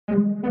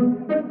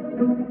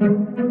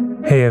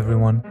Hey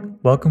everyone,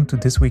 welcome to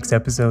this week's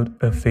episode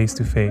of Face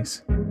to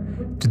Face.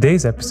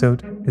 Today's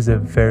episode is a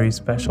very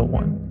special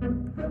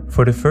one.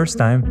 For the first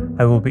time,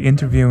 I will be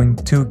interviewing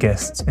two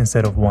guests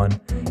instead of one,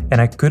 and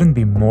I couldn't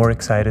be more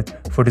excited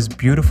for this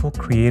beautiful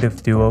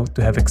creative duo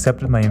to have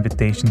accepted my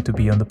invitation to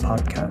be on the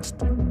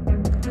podcast.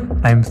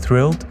 I am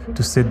thrilled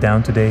to sit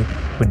down today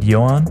with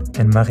Johan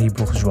and Marie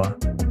Bourgeois.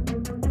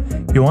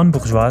 Johan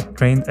Bourgeois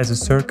trained as a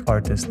cirque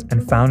artist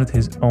and founded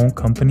his own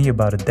company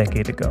about a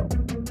decade ago.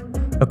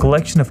 A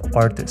collection of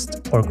artists,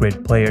 or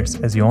great players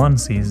as Johan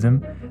sees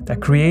them,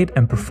 that create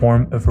and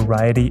perform a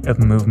variety of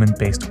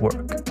movement-based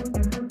work.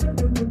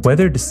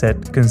 Whether the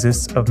set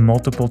consists of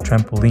multiple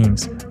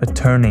trampolines, a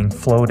turning,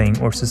 floating,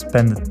 or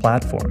suspended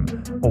platform,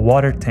 a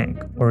water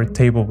tank, or a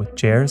table with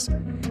chairs,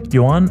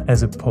 Johan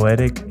has a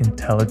poetic,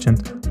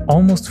 intelligent,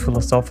 almost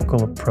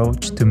philosophical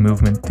approach to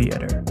movement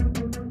theater.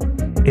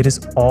 It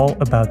is all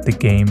about the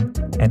game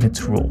and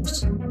its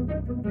rules.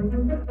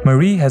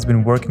 Marie has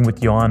been working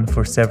with Johan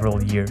for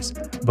several years,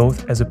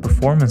 both as a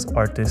performance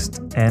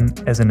artist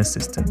and as an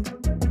assistant.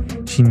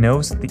 She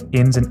knows the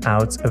ins and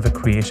outs of a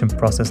creation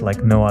process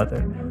like no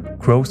other,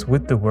 grows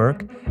with the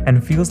work,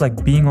 and feels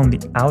like being on the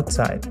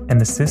outside and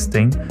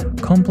assisting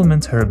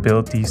complements her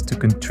abilities to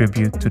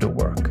contribute to the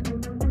work.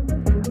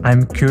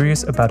 I'm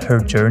curious about her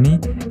journey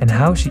and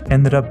how she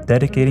ended up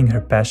dedicating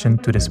her passion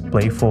to this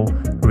playful,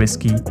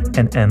 risky,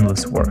 and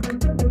endless work.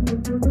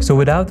 So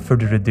without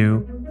further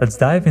ado, let's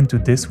dive into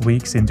this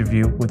week's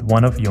interview with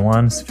one of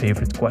Johan's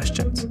favorite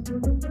questions.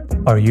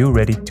 Are you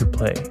ready to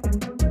play?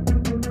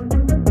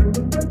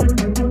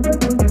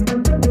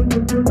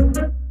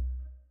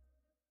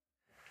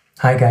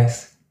 Hi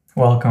guys,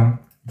 welcome.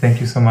 Thank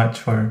you so much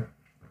for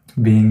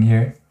being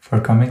here, for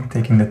coming,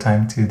 taking the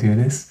time to do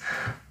this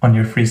on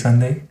your free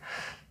Sunday.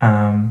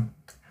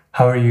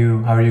 How are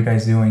you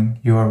guys doing?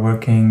 You are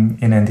working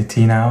in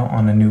NDT now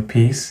on a new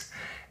piece.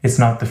 It's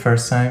not the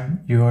first time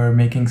you are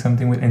making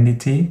something with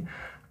NDT.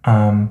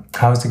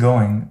 How's it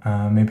going?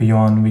 Maybe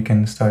Johan, we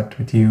can start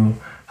with you.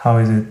 How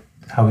is it?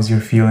 How is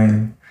your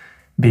feeling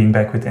being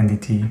back with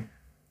NDT?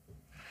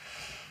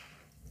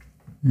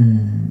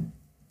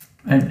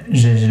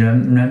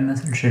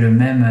 J'ai le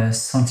même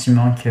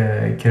sentiment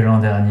que l'an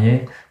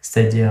dernier,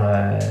 c'est-à-dire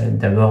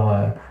d'abord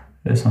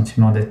le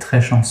sentiment d'être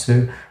très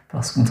chanceux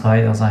parce qu'on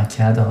travaille dans un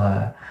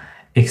cadre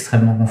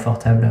extrêmement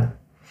confortable.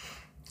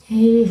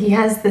 He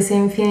has the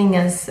same feeling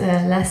as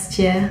last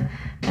year,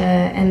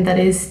 and that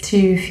is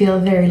to feel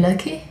very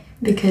lucky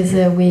because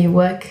we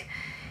work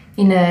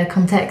in a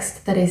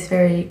context that is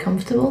very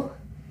comfortable.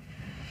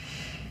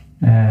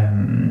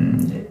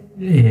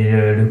 Et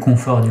le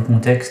confort du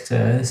contexte,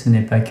 ce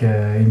n'est pas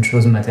qu'une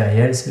chose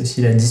matérielle, c'est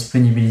aussi la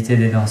disponibilité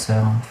des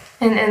danseurs.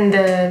 And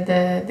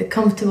the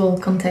comfortable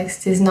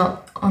context is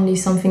not only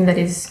something that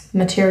is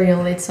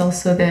material, it's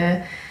also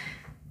the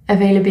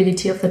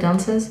availability of the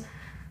dancers.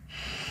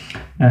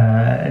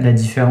 La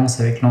différence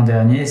avec l'an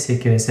dernier, c'est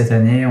que cette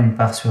année, on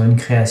part sur une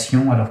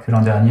création, alors que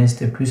l'an dernier,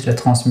 c'était plus la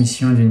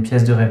transmission d'une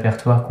pièce de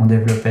répertoire qu'on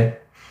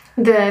développait.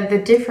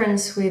 The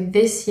difference with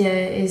this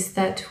year is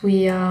that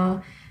we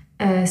are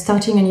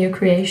starting a new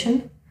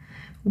creation,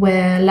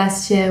 where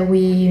last year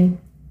we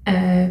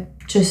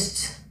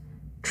just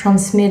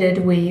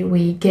transmitted,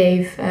 we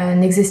gave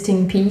an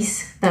existing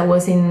piece that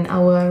was in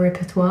our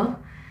repertoire.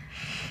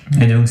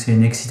 Et donc c'est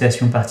une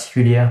excitation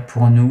particulière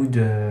pour nous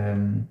de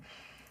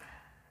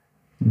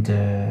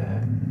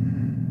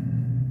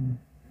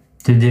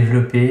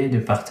développer, de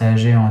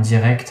partager en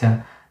direct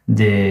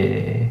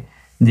des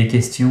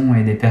questions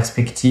et des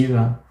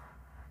perspectives,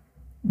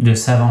 de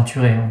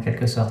s'aventurer en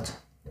quelque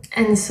sorte.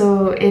 And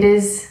so it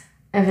is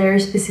a very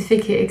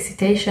specific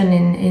excitation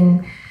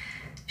in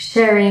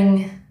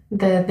sharing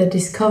the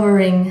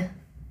discovering,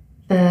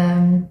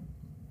 the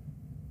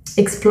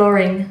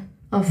exploring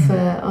of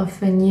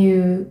a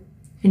new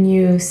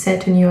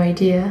set, a new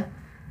idea.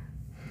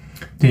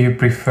 Do you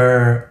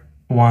prefer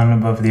one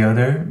above the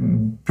other,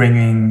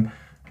 bringing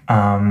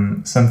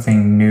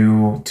something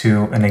new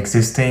to an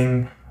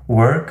existing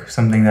work,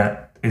 something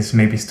that is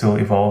maybe still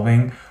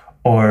evolving,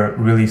 or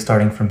really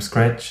starting from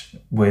scratch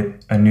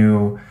with a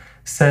new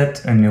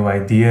set, a new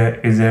idea?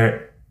 Is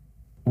there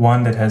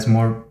one that has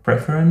more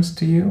preference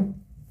to you?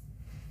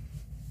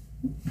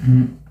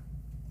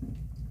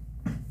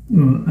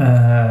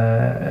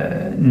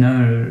 Non,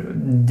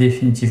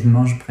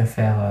 définitivement, je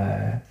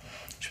préfère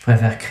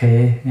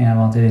créer et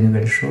inventer des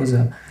nouvelles choses.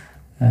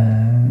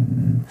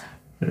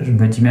 Je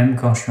me dis même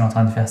quand je suis en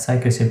train de faire ça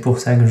que c'est pour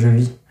ça que je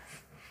vis.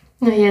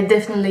 Yeah,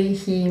 definitely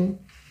he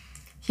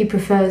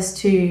prefers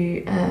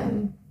to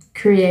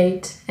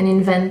create and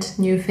invent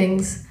new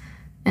things,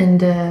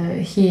 and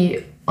he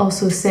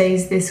also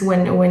says this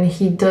when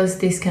he does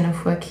this kind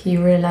of work, he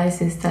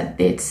realizes that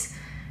it's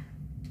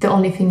the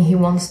only thing he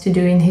wants to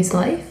do in his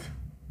life.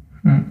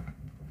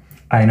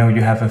 I know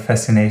you have a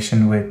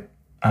fascination with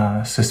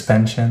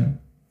suspension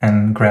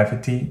and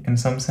gravity in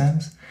some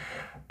sense,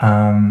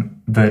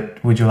 but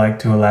would you like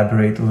to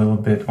elaborate a little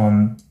bit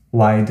on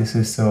why this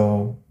is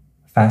so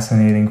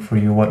fascinating for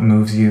you? What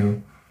moves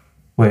you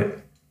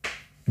with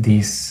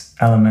these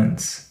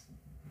elements?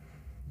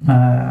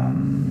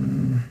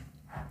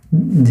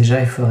 Déjà,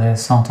 il faudrait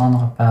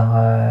s'entendre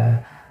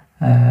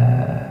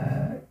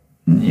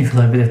il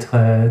faudrait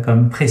peut-être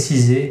comme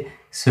préciser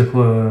ce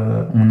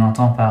qu'on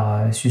entend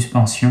par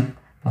suspension,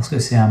 parce que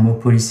c'est un mot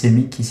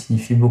polysémique qui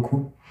signifie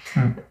beaucoup.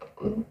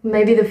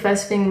 Maybe the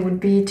first thing would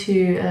be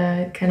to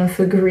kind of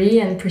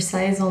agree and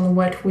precise on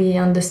what we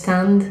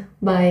understand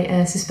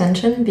by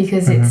suspension,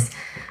 because it's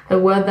a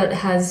word that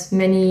has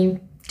many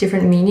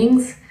different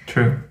meanings.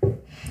 True.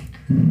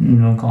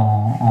 Donc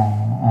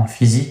en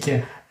physique,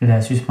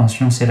 la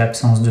suspension, c'est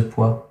l'absence de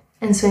poids.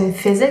 And so in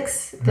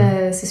physics,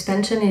 the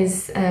suspension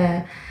is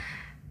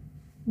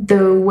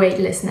the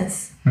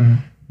weightlessness.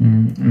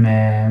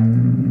 Mais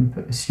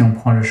si on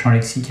prend le champ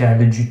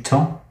lexical du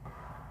temps,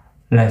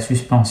 la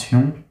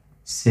suspension,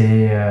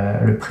 c'est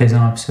le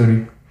présent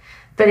absolu.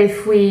 But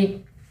if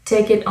we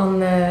take it on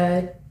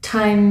the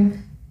time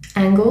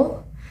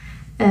angle,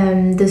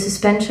 the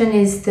suspension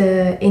is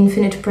the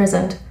infinite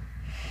present.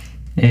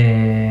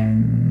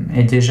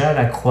 Et déjà,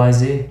 la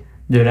croisée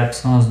de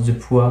l'absence de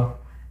poids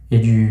et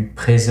du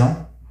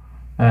présent,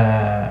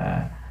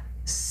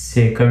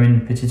 c'est comme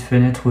une petite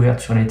fenêtre ouverte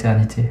sur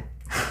l'éternité.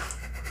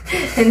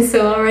 And so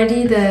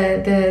already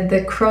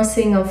the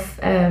crossing of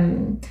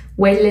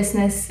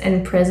weightlessness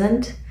and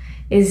present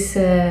is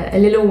a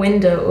little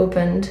window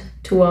opened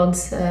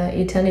towards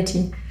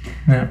eternity.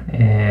 Yeah.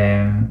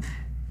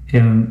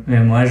 Et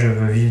moi, je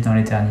veux vivre dans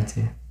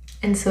l'éternité.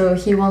 And so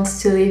he wants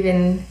to live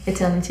in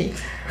eternity.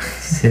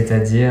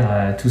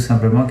 C'est-à-dire tout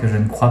simplement que je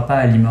ne crois pas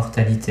à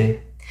l'immortalité.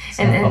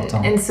 C'est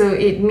important. And so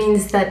it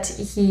means that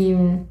he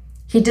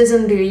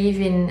doesn't believe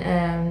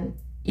in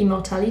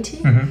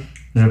immortality.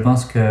 Je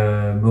pense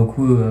que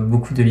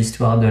beaucoup de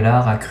l'histoire de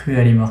l'art a cru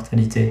à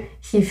l'immortalité.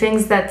 He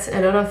thinks that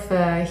a lot of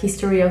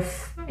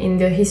in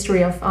the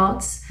history of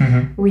arts,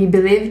 we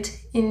believed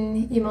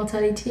in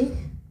immortality.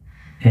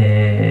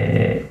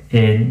 Et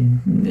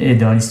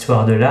dans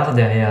l'histoire de l'art,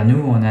 derrière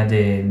nous, on a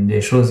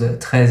des choses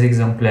très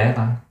exemplaires.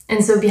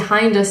 And so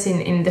behind us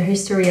in the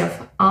history of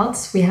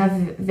arts, we have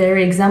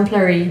very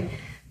exemplary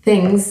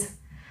things.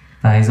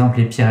 Par exemple,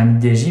 les pyramides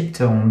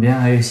d'Égypte ont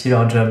bien réussi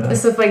leur job.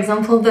 So for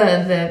example,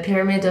 the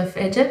Pyramid of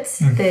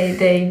Egypt,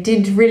 they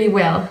did really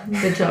well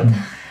the job.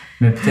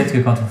 Mais peut-être que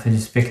quand on fait du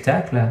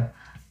spectacle,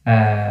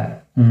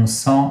 on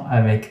sent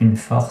avec une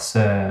force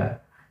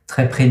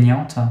très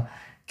prégnante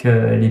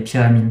que les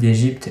pyramides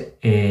d'Égypte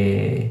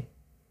et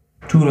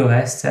tout le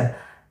reste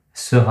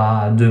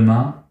sera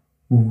demain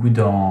ou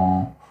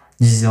dans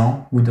 10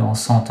 ans ou dans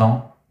 100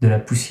 ans de la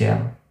poussière.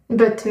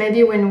 But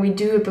maybe when we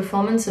do a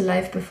performance, a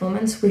live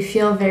performance, we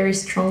feel very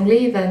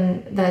strongly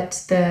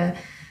that the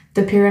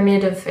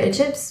Pyramid of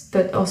Egypt,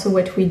 but also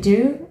what we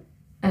do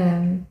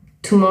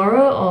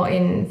tomorrow or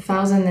in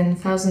thousands and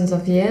thousands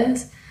of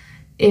years,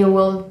 it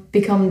will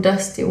become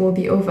dust, it will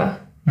be over.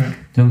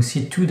 Donc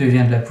si tout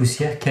devient de la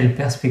poussière, quelle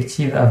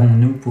perspective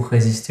avons-nous pour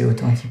résister au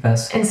temps qui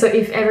passe? And so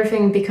if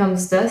everything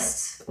becomes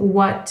dust,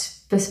 what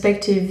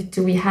perspective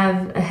do we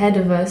have ahead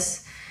of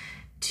us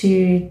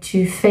to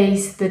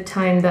face the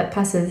time that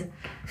passes?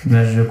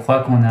 Je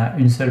crois qu'on a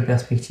une seule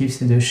perspective,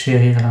 c'est de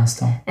chérir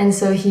l'instant. And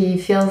so he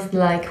feels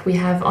like we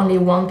have only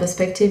one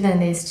perspective,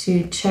 and is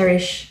to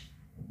cherish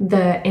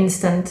the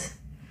instant.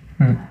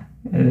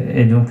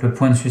 Et donc le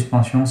point de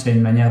suspension, c'est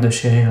une manière de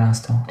chérir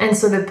l'instant. And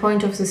so the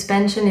point of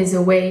suspension is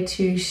a way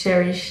to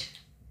cherish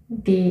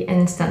the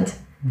instant.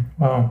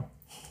 Wow.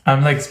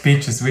 I'm like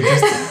speechless. We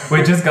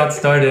just got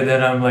started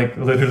and I'm like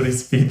literally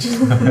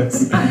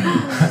speechless.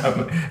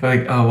 I'm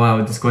like, oh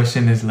wow, this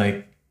question is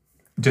like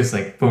just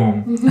like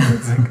boom.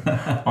 It's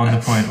like on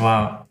the point.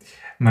 Wow.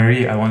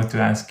 Marie, I wanted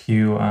to ask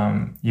you,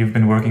 you've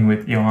been working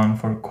with Johan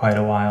for quite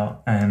a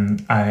while,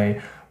 and I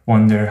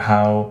wonder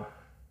how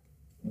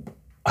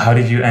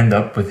did you end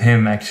up with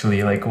him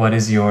actually? Like, what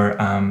is your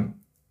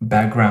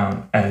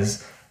background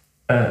as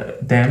a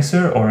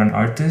dancer or an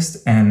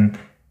artist, and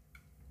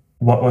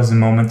what was the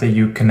moment that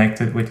you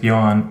connected with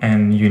Johan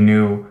and you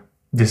knew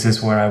this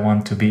is where I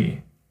want to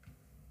be?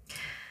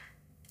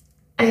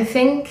 I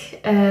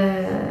think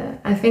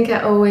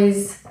I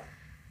always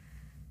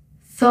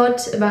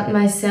thought about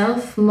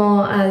myself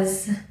more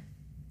as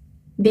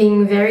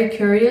being very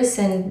curious,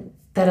 and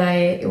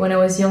that when I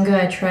was younger,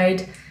 I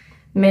tried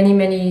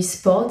many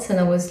sports and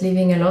I was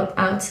living a lot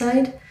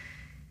outside.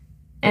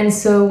 And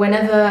so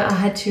whenever I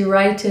had to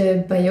write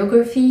a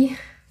biography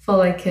for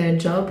like a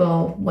job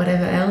or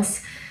whatever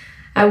else,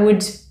 I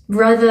would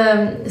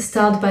rather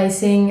start by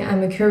saying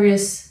I'm a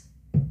curious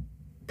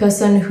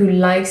person who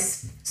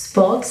likes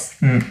sports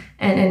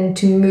and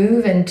to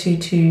move and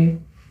to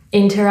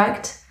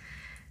interact,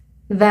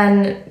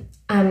 than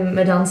I'm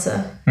a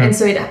dancer. And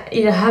so it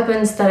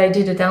happens that I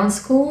did a dance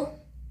school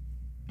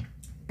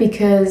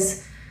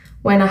because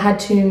when I had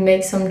to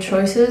make some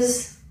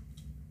choices,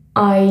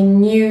 I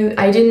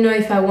didn't know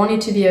if I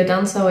wanted to be a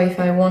dancer or if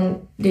I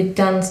wanted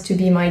dance to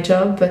be my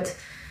job, but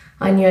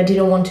I knew I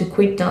didn't want to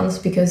quit dance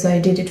because I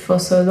did it for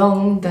so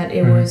long that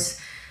it was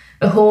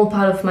a whole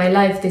part of my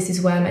life. This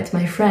is where I met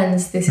my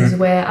friends. This is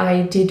where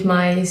I did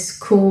my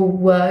school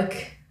work.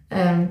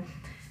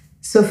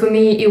 So for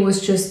me, it was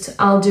just,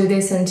 I'll do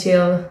this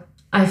until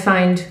I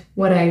find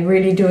what I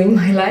really do in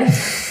my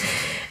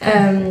life.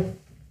 And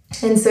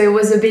so it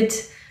was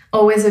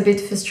always a bit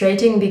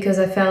frustrating because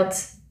I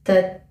felt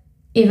that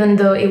even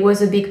though it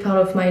was a big part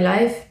of my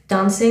life,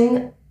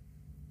 dancing,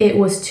 it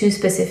was too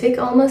specific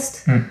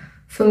almost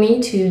for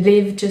me to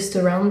live just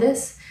around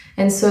this.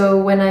 And so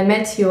when I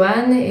met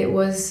Johan, it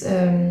was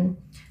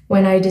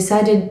when I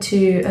decided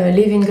to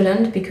live in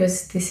England,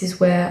 because this is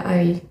where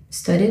I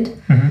studied.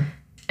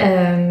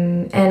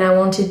 And I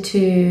wanted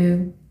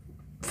to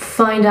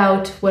find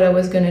out what I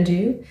was going to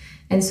do.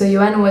 And so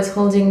Johan was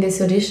holding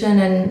this audition,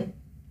 and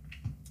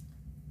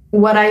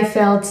what I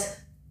felt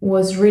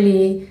was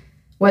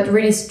what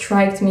really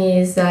struck me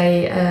is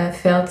I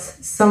felt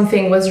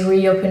something was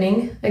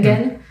reopening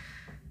again.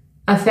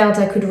 I felt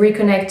I could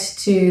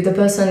reconnect to the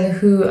person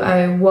who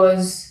I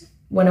was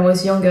when I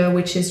was younger,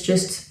 which is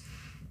just,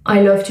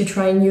 I love to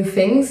try new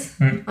things.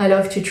 I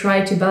love to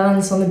try to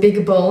balance on a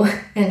big ball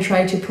and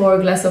try to pour a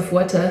glass of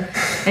water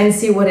and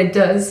see what it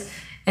does.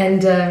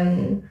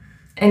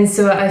 And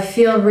so I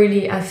felt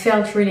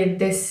really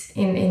this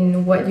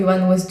in what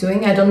Johan was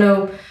doing. I don't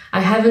know, I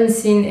haven't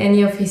seen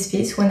any of his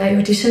piece when I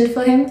auditioned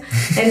for him.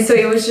 And so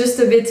it was just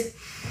a bit,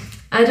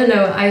 I don't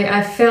know,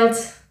 I felt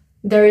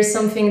there is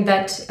something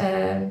that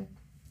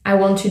I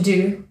want to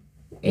do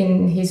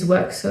in his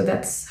work. So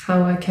that's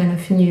how I kind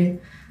of knew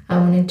I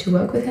wanted to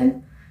work with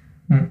him.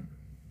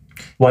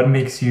 What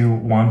makes you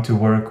want to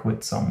work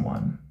with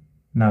someone,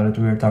 now that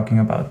we are talking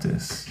about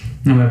this?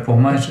 Non, mais pour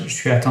moi, je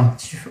suis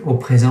attentif aux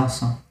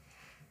présences.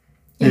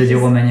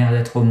 C'est-à-dire aux manières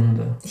d'être au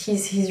monde.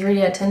 He's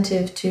really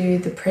attentive to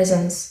the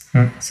presence.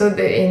 So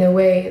in a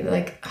way,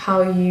 like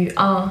how you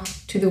are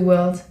to the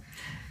world.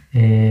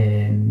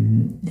 Et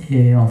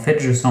en fait,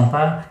 je sens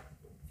pas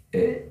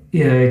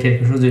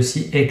quelque chose de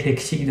si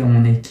éclectique dans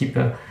mon équipe.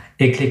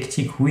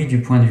 Éclectique, oui,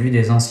 du point de vue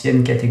des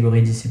anciennes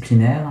catégories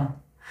disciplinaires,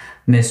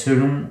 mais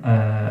selon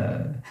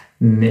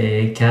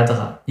mes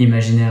cadres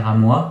imaginaires à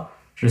moi,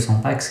 je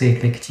sens pas que c'est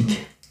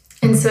éclectique.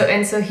 And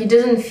so he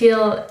doesn't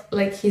feel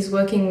like he's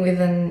working with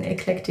an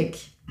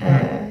eclectic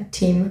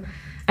team.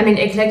 I mean,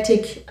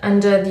 eclectic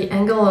under the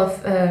angle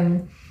of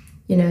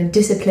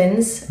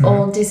disciplines,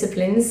 all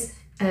disciplines.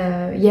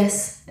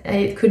 Yes,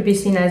 it could be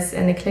seen as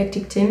an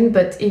eclectic team,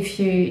 but if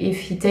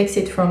he takes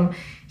it from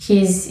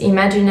his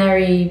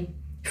imaginary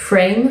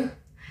frame,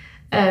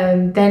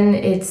 then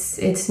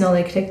it's not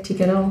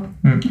eclectic at all.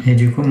 Et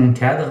du coup, mon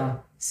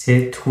cadre,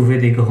 c'est trouver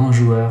des grands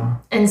joueurs.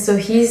 And so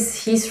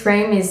his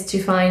frame is to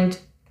find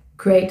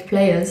great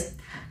players.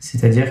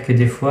 C'est-à-dire que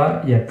des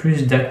fois, il y a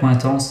plus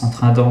d'accointance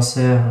entre un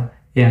danseur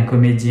et un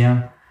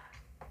comédien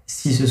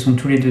si ce sont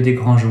tous les deux des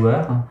grands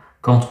joueurs,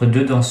 qu'entre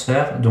deux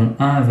danseurs dont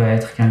un va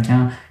être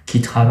quelqu'un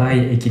qui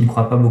travaille et qui ne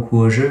croit pas beaucoup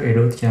au jeu et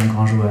l'autre qui est un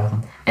grand joueur.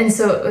 And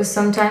so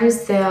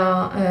sometimes there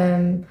are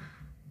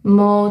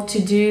more to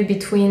do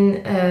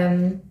between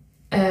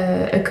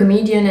a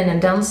comedian and a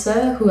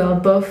dancer who are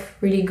both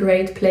really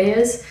great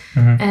players,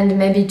 and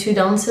maybe two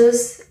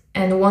dancers,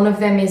 and one of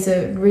them is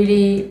a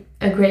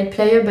great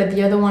player, but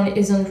the other one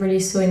isn't really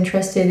so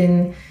interested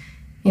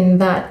in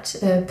that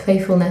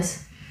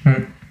playfulness.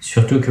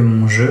 Surtout que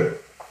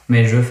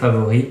mes jeux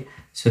favoris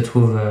se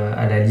trouvent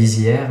à la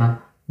lisière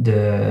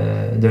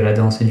de la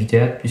danse et du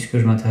théâtre, puisque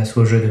je m'intéresse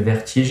aux jeux de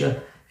vertige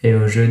et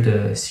aux jeux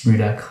de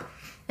simulacre.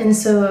 And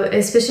so,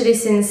 especially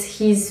since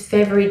his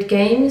favorite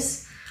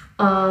games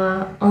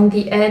are on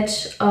the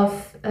edge of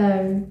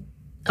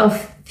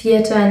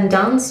theater and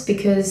dance,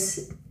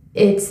 because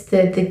it's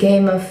the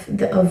game of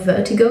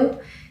vertigo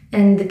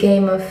and the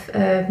game of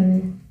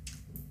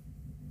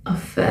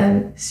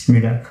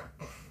simulacre.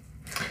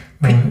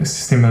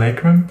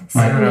 Simulacrum?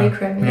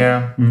 Simulacrum,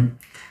 yeah.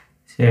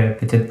 C'est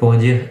peut-être pour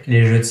dire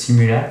les jeux de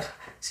simulacre,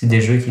 c'est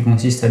des jeux qui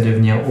consistent à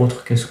devenir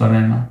autre que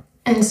soi-même.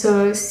 And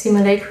so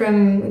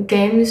simulacrum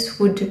games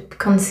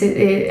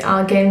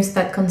are games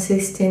that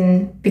consist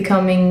in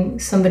becoming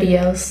somebody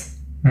else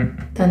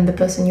than the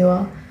person you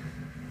are.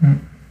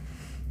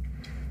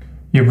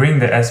 You bring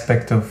the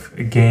aspect of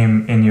a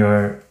game in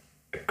your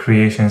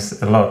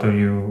creations a lot, or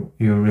you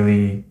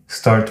really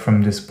start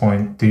from this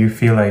point. Do you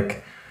feel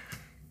like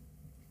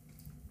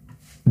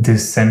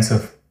this sense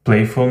of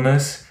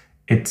playfulness,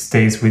 it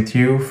stays with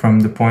you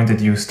from the point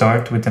that you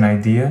start with an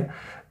idea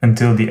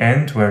until the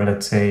end, where,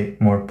 let's say,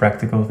 more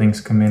practical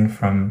things come in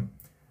from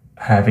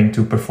having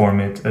to perform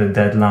it, a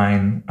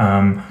deadline,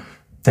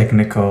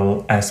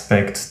 technical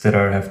aspects that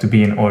have to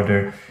be in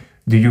order?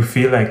 Do you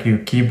feel like you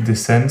keep the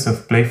sense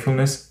of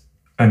playfulness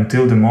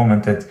until the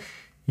moment that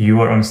you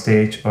are on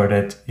stage or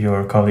that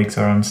your colleagues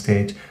are on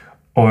stage?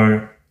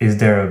 Or is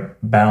there a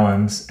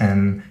balance,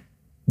 and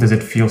does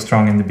it feel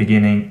strong in the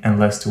beginning and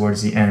less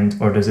towards the end,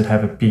 or does it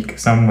have a peak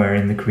somewhere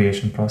in the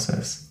creation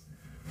process?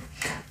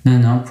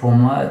 Non, pour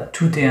moi,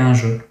 tout est un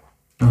jeu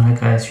dans la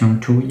création,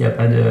 tout. Il n'y a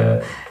pas de...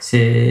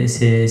 C'est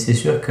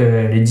sûr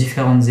que les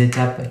différentes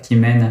étapes qui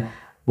mènent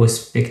au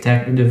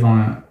spectacle devant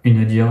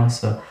une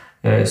audience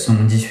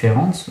sont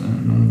différentes,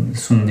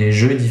 sont des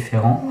jeux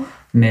différents,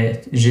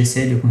 mais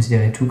j'essaie de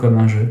considérer tout comme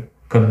un jeu,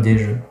 comme des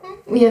jeux.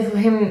 Yeah, for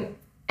him,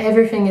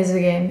 everything is a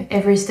game.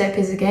 Every step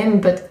is a game,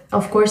 but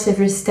of course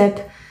every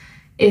step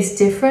is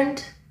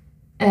different.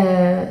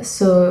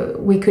 So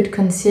we could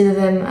consider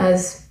them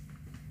as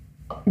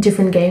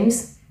different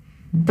games,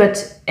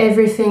 but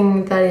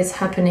everything that is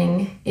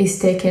happening is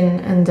taken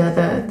under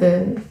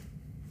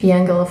the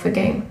angle of a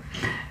game.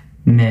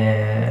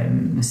 Mais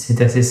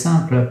c'est assez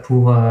simple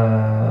pour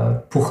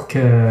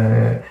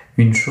que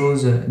une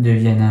chose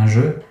devienne un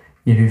jeu,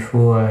 il lui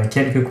faut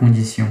quelques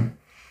conditions.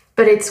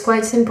 But it's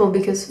quite simple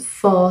because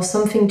for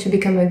something to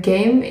become a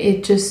game,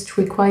 it just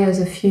requires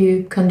a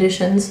few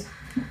conditions.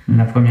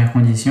 La première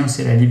condition,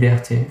 c'est la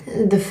liberté.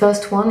 The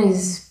first one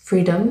is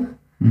freedom.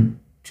 On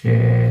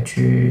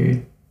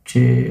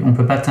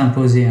peut pas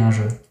t'imposer un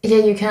jeu.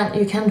 Yeah, you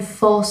can't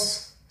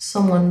force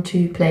someone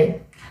to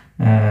play.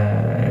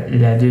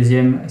 La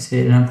deuxième,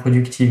 c'est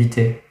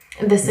l'improductivité.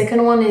 The second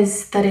one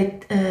is that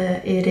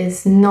it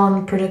is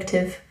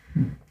non-productive.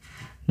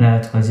 La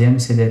troisième,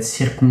 c'est d'être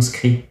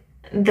circonscrit.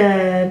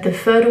 The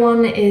third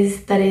one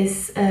is that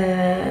is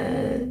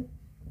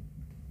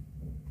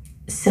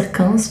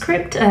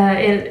circumscript.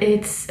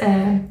 It's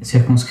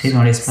circonscrit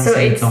dans l'espace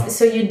et le temps.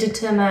 So you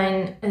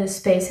determine a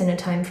space and a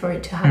time for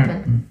it to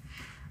happen.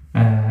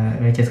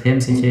 La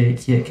quatrième, c'est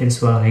qu'elle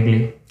soit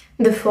réglée.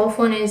 The fourth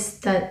one is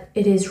that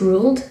it is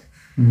ruled.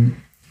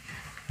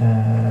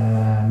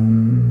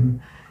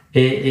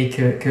 Et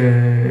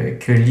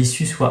que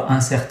l'issue soit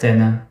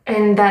incertaine.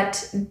 And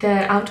that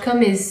the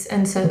outcome is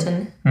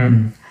uncertain.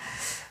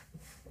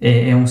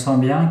 Et on sent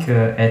bien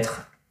que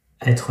être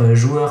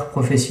joueur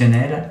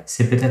professionnel,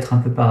 c'est peut-être un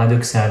peu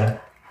paradoxal.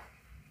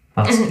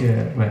 Parce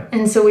que, ouais.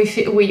 And so we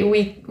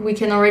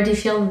can already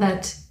feel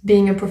that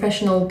being a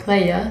professional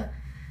player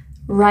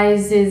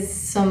rises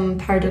some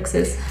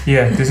paradoxes.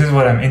 Yeah, this is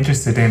what I'm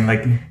interested in,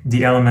 like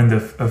the element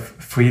of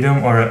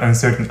freedom or an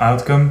uncertain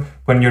outcome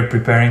when you're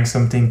preparing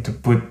something to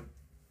put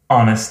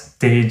on a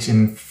stage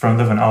in front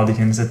of an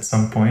audience at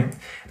some point.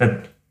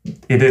 That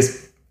it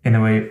is in a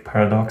way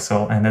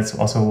paradoxical, and that's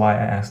also why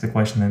I asked the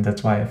question, and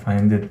that's why I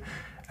find it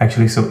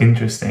actually so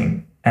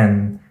interesting,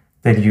 and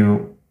that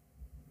you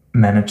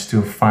managed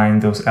to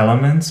find those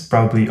elements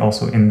probably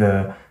also in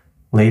the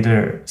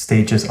later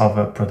stages of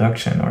a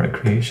production or a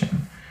creation.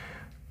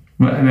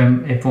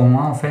 Et pour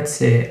moi, en fait,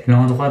 c'est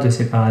l'endroit de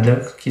ces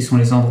paradoxes qui sont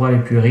les endroits les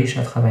plus riches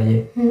à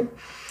travailler.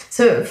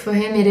 So for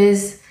him, it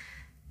is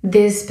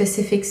these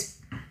specific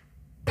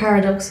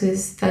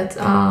paradoxes that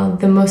are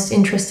the most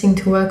interesting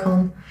to work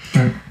on.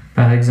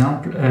 Par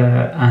exemple,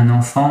 un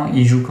enfant,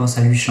 il joue quand ça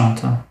lui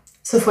chante.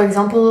 So for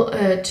example,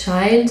 a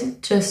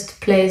child just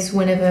plays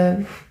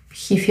whenever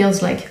he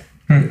feels like.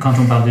 Quand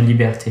on parle de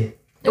liberté.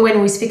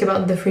 When we speak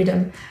about the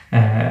freedom.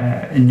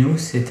 Nous,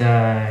 c'est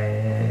à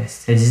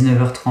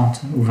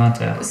 19h30 ou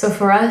 20h. So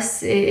for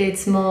us,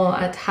 it's more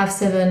at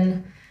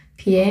 6:30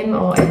 p.m.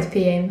 or 8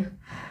 p.m.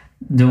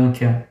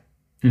 Donc,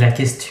 la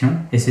question,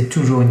 et c'est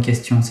toujours une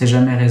question, c'est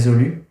jamais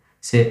résolu,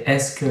 c'est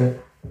est-ce que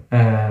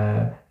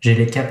j'ai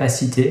les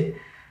capacités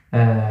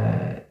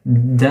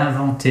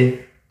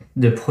d'inventer,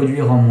 de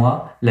produire en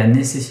moi la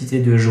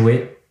nécessité de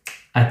jouer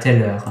à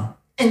telle heure,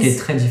 ce qui est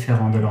très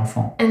différent de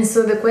l'enfant. And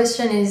so the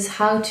question is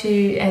how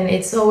to, and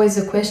it's always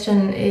a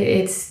question,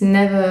 it's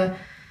never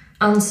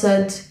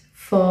answered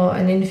for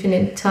an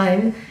infinite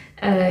time.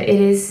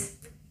 It is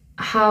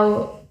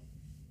how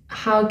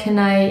can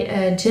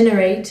I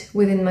generate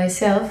within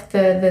myself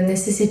the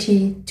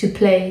necessity to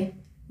play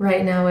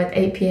right now at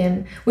 8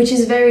 p.m., which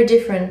is very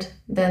different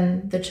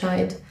than the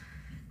child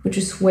who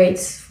just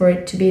waits for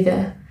it to be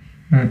there.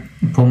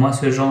 Pour moi,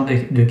 ce genre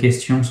de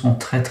questions sont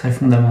très très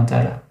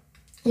fondamentales.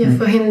 Yeah,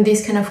 for him,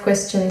 these kind of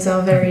questions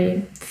are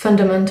very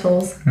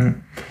fundamentals.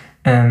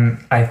 And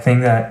I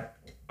think that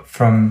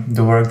from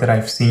the work that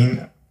I've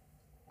seen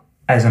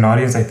as an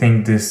audience, I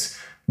think this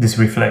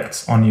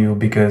reflects on you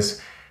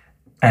because,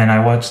 and I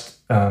watched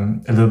a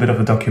little bit of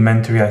a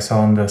documentary I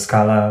saw on the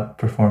Scala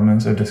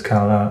performance or the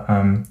Scala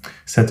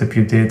setup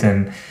you did,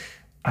 and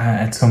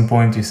at some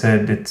point you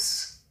said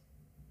it's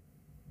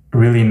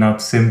really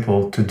not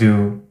simple to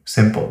do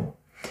simple.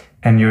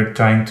 And you're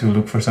trying to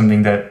look for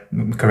something that,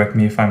 correct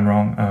me if I'm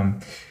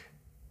wrong,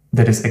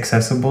 that is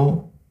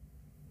accessible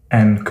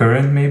and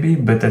current maybe,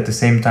 but at the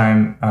same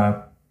time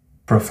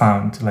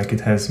profound, like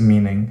it has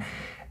meaning.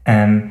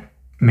 And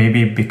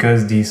maybe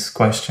because these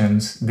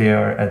questions, they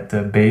are at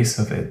the base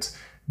of it,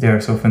 they are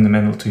so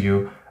fundamental to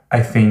you,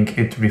 I think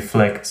it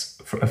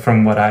reflects,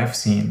 from what I've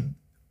seen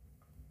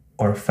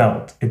or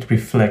felt, it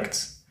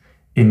reflects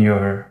in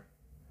your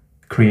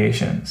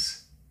creations.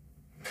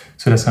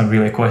 So that's not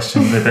really a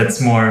question, but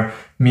that's more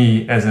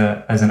me as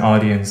an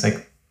audience,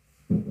 like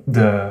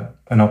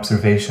an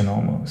observation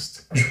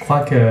almost. Je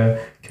crois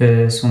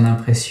que son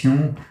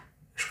impression,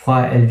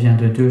 elle vient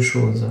de deux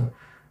choses.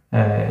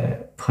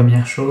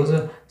 Première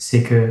chose,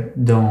 c'est que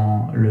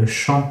dans le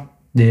champ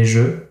des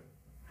jeux,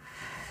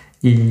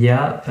 il y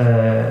a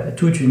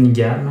toute une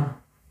gamme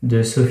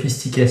de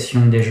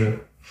sophistication des jeux.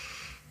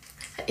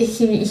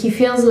 He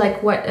feels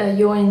like what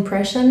your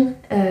impression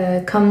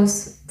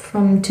comes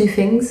from two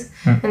things.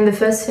 And the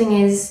first thing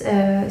is,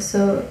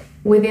 so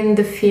within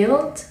the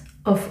field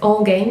of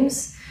all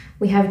games,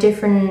 we have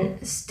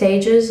different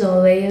stages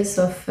or layers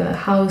of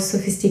how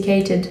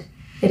sophisticated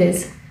it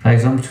is. Par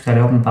exemple, tout à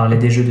l'heure, on parlait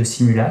des jeux de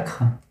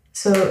simulacre.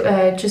 So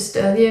just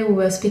earlier we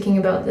were speaking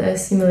about the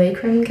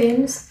simulacrum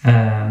games.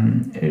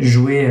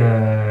 Jouer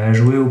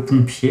au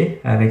pompier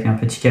avec un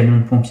petit camion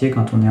de pompier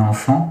quand on est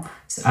enfant,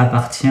 ça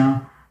appartient,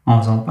 en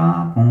faisant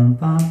pom,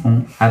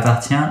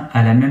 appartient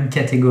à la même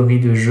catégorie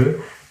de jeu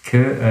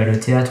que le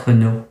théâtre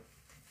No.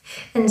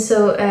 And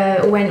so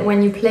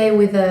when you play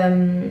with a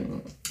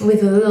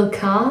little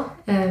car,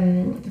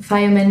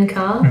 fireman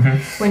car,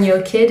 when you're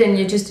a kid and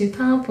you just do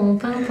pom,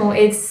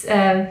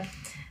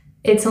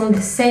 it's on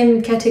the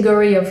same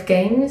category of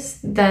games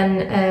than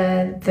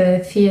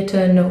the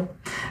theater No.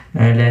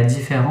 La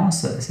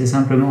différence, c'est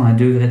simplement un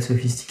degré de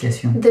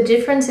sophistication. The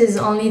difference is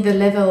only the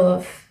level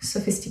of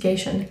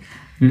sophistication.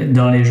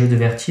 Dans les jeux de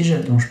vertige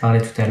dont je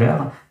parlais tout à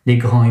l'heure, les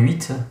grands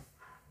 8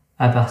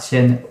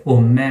 appartiennent aux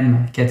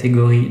mêmes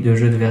catégories de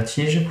jeux de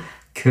vertige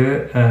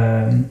que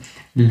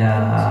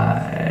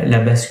la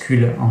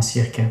bascule en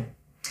cirque.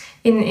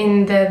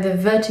 In the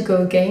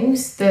vertigo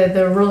games,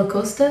 the roller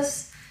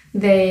coasters,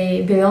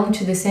 they belong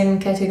to the same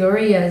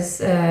category as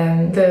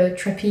the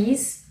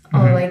trapeze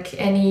or like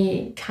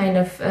any kind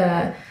of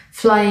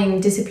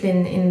flying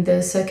discipline in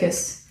the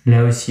circus.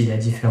 Là aussi, la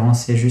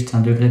différence, c'est juste un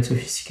degré de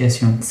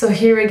sophistication. So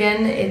here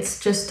again, it's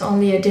just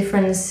only a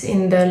difference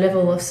in the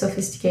level of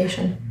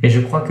sophistication. Et je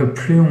crois que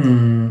plus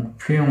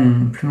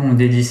on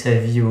dédie sa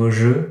vie au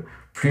jeu,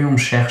 plus on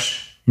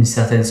cherche une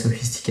certaine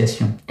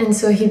sophistication. And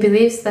so he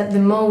believes that the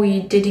more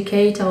we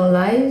dedicate our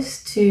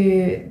lives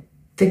to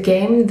the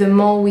game, the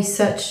more we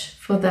search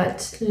for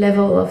that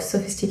level of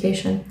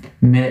sophistication.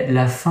 Mais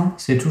la fin,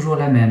 c'est toujours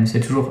la même, c'est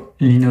toujours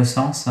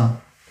l'innocence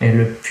et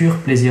le pur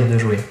plaisir de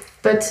jouer.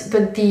 But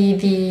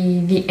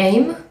the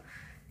aim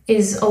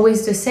is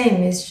always the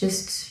same. It's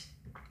just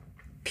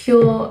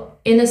pure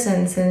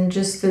innocence and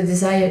just the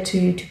desire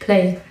to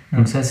play.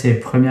 Donc ça, c'est la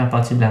première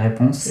partie de la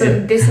réponse. So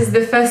this is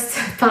the first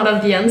part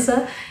of the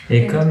answer.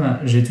 Et comme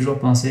j'ai toujours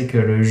pensé que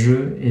le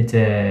jeu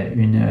était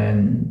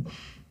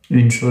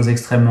une chose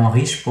extrêmement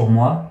riche pour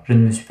moi, je ne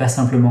me suis pas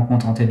simplement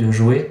contenté de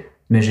jouer,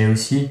 mais j'ai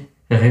aussi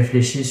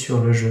réfléchi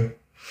sur le jeu.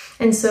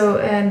 And so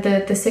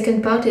the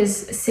second part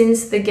is,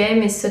 since the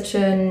game is such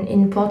an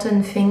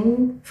important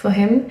thing for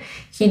him,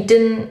 he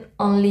didn't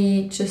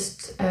only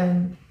just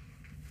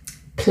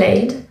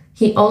played,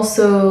 he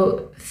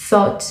also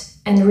thought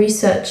and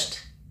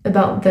researched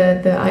about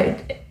the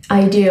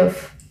idea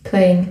of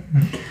playing.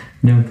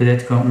 Donc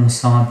peut-être qu'on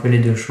sent un peu les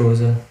deux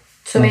choses.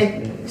 So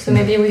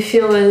maybe we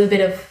feel a little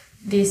bit of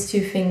these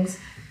two things.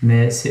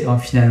 Mais c'est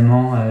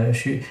finalement,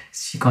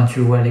 si quand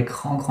tu vois les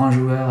grands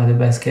joueurs de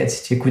basket,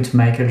 si tu écoutes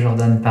Michael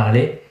Jordan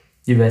parler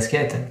du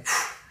basket,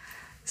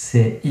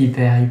 c'est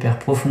hyper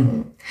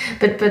profond.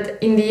 But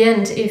in the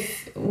end,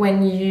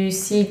 when you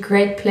see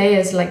great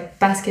players like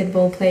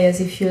basketball players,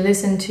 if you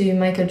listen to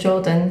Michael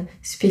Jordan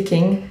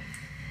speaking,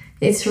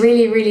 it's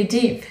really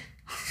deep.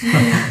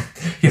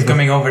 He's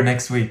coming over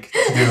next week.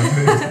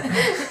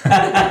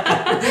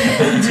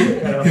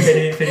 Alors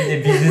fais-lui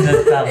des bisous de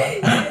notre part.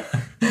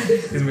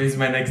 He's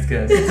my next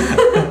guest.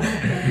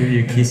 Give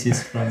you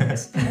kisses from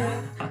us.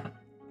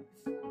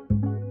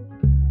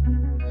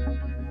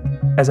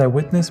 As I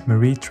witness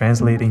Marie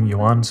translating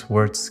Johan's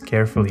words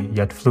carefully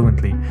yet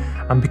fluently,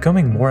 I'm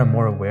becoming more and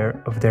more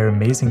aware of their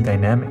amazing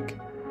dynamic.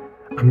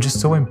 I'm just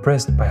so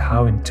impressed by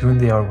how in tune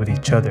they are with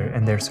each other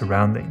and their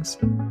surroundings.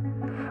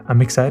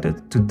 I'm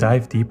excited to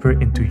dive deeper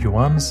into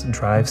Johan's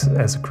drives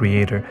as a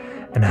creator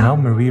and how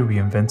Marie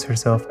reinvents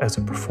herself as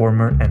a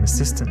performer and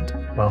assistant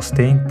while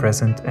staying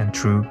present and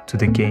true to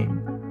the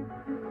game.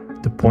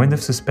 The point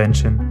of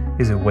suspension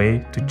is a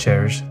way to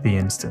cherish the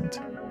instant,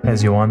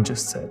 as Johan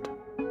just said.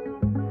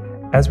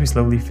 As we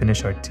slowly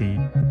finish our tea,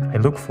 I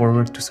look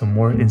forward to some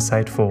more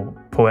insightful,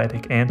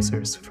 poetic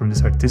answers from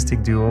this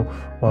artistic duo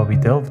while we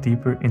delve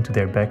deeper into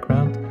their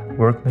background,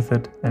 work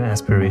method, and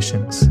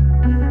aspirations.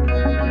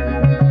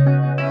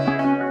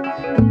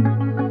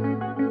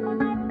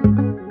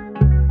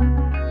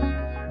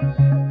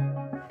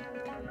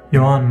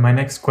 Johan, my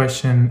next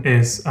question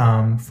is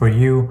for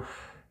you.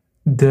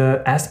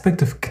 The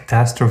aspect of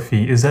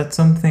catastrophe, is that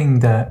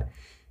something that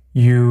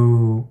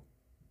you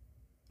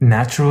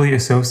naturally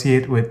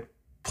associate with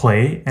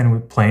play and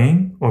with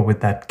playing, or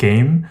with that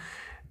game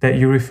that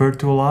you refer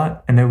to a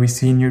lot and that we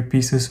see in your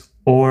pieces?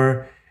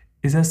 Or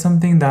is that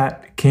something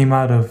that came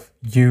out of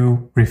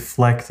you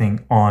reflecting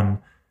on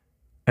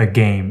a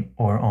game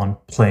or on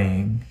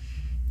playing?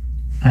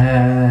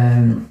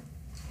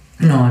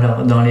 Non,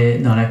 alors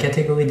dans la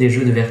catégorie des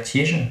jeux de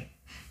vertige,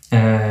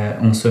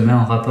 on se met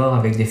en rapport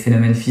avec des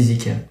phénomènes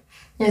physiques.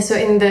 Yeah, so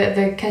in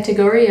the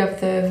category of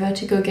the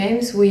vertigo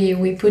games,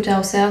 we put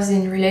ourselves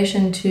in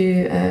relation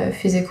to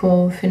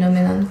physical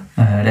phenomenon.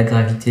 La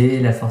gravité,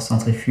 la force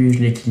centrifuge,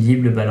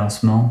 l'équilibre, le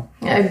balancement.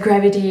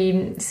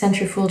 Gravity,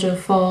 centrifugal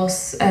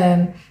force,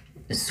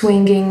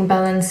 swinging,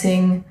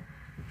 balancing.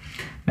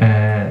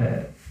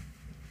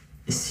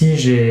 Si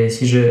j'ai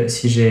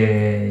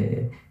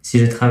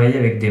travaillé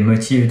avec des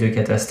motifs de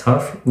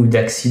catastrophe ou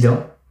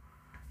d'accident,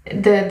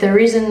 the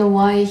reason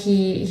why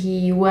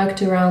he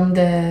worked around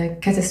the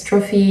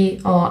catastrophe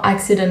or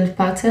accident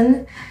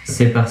pattern,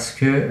 c'est parce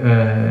que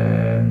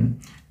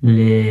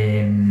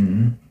les...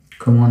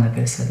 Comment on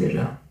appelle ça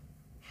déjà?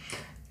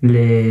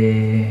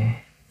 Les...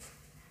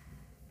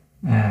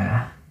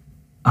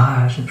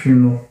 j'ai plus le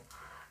mot.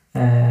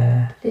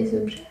 les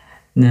objets.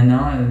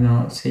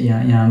 Non, il y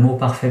a un mot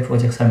parfait pour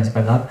dire ça, mais c'est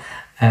pas grave.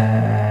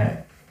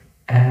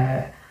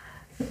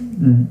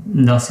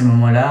 Dans ces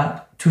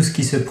moments-là, tout ce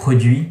qui se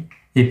produit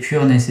est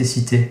pure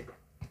nécessité.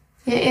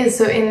 Yeah,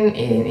 so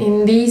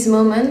in these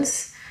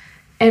moments,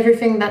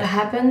 everything that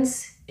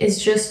happens is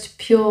just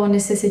pure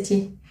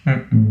necessity.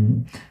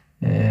 Un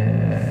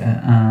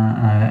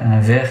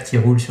verre qui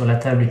roule sur la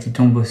table et qui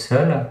tombe au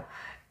sol,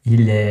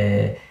 il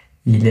est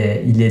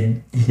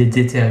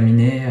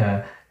déterminé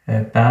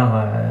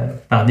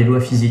par des lois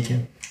physiques.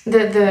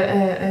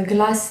 A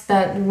glass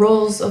that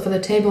rolls over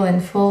the table and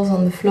falls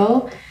on the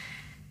floor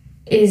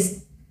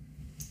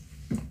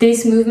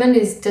this movement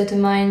is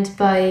determined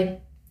by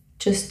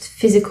just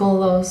physical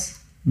laws.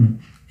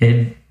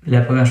 Et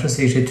la première chose,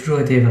 c'est que j'ai toujours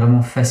été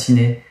vraiment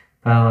fasciné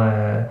par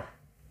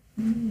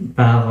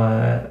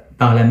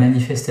la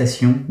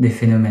manifestation des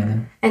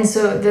phénomènes. And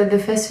so the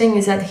first thing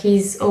is that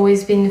he's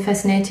always been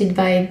fascinated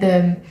by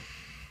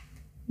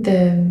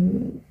the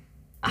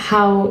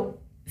how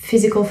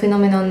physical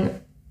phenomenon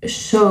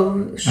show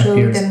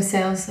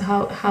themselves,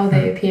 how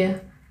they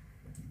appear.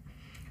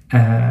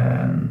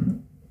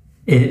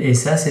 Et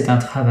ça, c'est un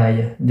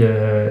travail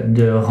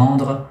de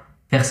rendre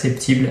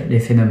perceptibles les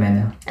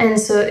phénomènes. And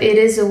so it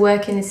is a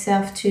work in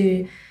itself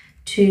to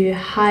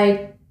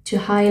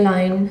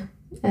highline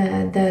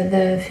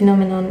the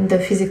phenomenon, the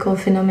physical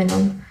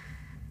phenomenon.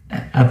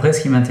 Après,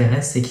 ce qui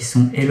m'intéresse, c'est qu'ils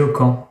sont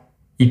éloquents.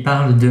 Ils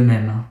parlent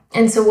d'eux-mêmes.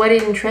 And so what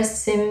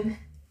interests him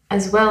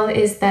as well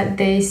is that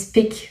they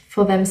speak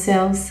for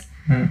themselves.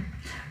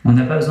 On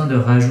n'a pas besoin de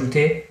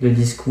rajouter de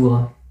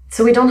discours.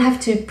 So we don't have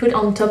to put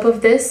on top of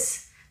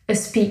this a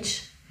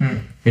speech.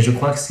 Et je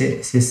crois que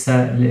c'est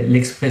ça,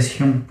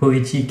 l'expression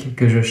poétique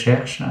que je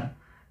cherche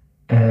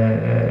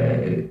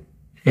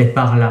est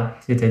par là,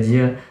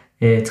 c'est-à-dire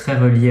est très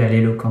reliée à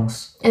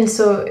l'éloquence. And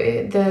so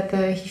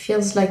he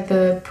feels like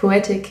the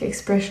poetic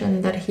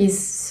expression that he's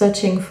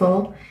searching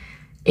for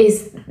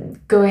is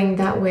going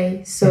that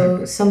way.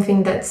 So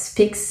something that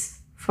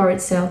speaks for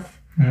itself.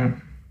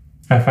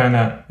 I find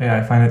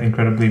it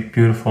incredibly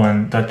beautiful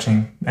and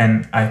touching,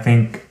 and I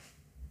think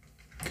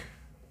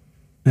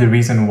the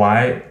reason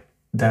why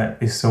that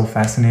is so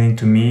fascinating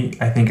to me,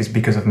 I think, is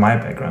because of my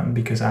background,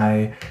 because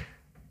I'm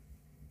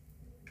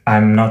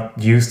not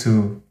used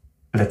to,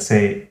 let's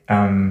say,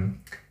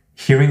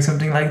 hearing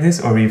something like this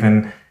or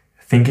even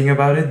thinking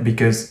about it,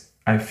 because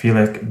I feel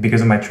like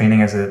because of my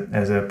training as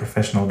a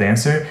professional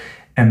dancer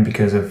and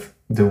because of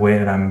the way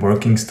that I'm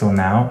working still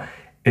now,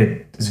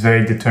 it is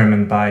very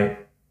determined by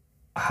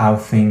how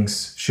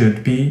things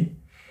should be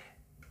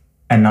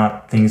and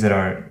not things that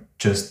are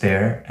just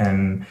there.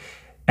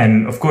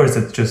 And of course,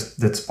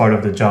 that's part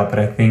of the job, but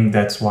I think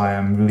that's why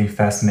I'm really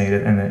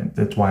fascinated, and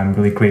that's why I'm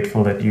really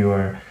grateful that you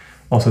are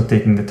also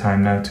taking the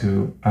time now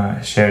to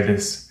share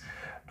this,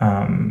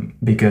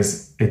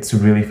 because it's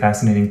really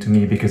fascinating to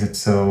me, because it's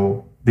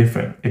so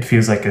different. It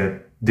feels like a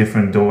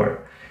different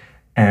door,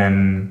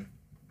 and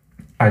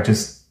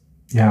it's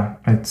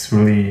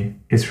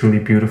really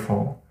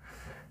beautiful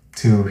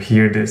to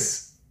hear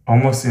this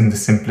almost in the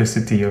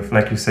simplicity of,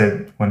 like you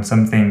said, when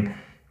something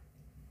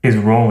is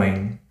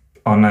rolling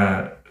on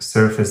a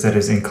surface that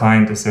is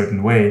inclined a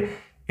certain way,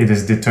 it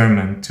is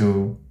determined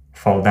to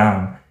fall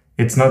down.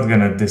 It's not going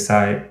to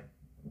decide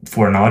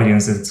for an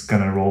audience, it's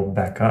going to roll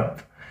back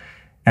up.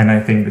 And I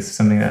think this is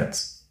something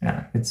that's,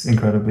 it's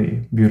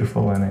incredibly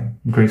beautiful, and I'm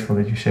grateful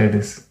that you share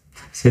this.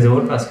 C'est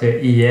drôle parce que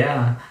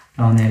hier,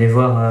 on est allé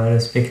voir le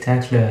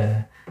spectacle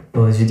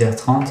aux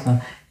 8h30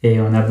 et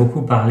on a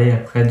beaucoup parlé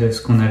après de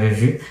ce qu'on avait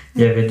vu.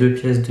 Il y avait 2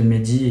 pièces de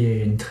Mehdi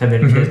et une très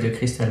belle pièce de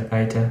Crystal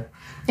Pite.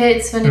 Yeah,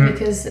 it's funny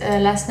because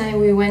last night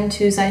we went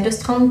to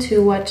Zuiderstrand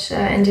to watch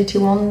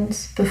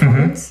NGT1's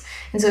performance.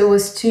 And so it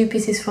was 2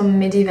 pieces from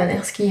Mehdi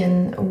Valersky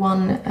and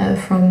 1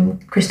 from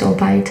Crystal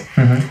Pite.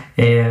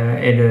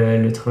 Et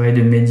le travail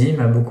de Mehdi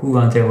m'a beaucoup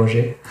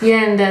interrogé.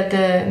 Yeah, and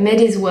the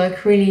Mehdi's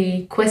work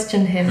really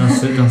questioned him.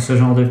 Dans ce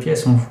genre de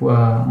pièce, on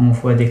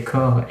voit des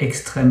corps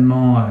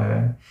extrêmement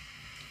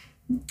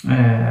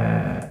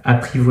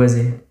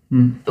apprivoisés.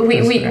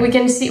 We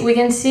can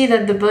see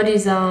that the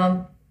bodies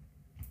are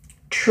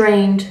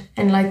trained,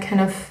 and like kind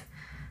of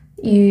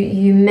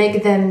you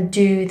make them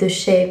do the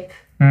shape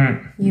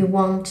you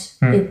want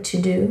it to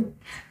do.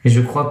 Et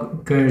je crois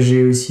que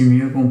j'ai aussi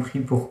mieux compris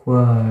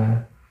pourquoi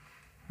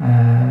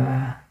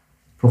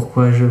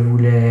je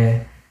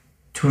voulais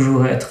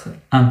toujours être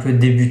un peu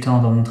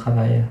débutant dans mon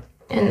travail.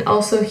 And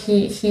also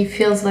he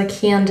feels like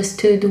he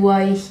understood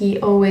why he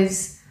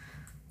always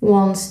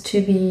wants to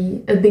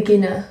be a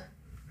beginner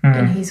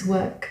in his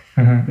work.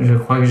 Je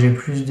crois que j'ai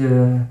plus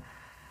de...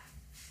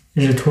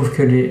 Je trouve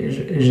que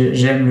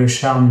j'aime le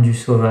charme du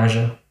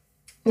sauvage.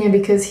 Yeah,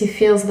 because he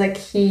feels like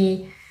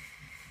he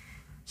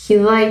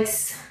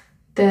likes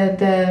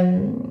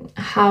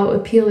how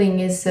appealing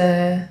is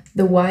the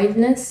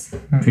wideness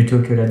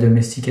plutôt que la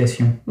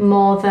domestication.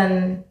 more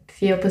than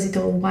the opposite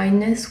of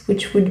wideness,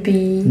 which would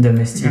be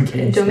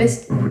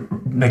Domestication.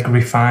 Like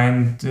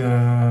refined,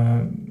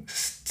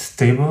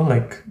 stable,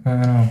 like I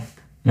don't know.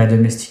 La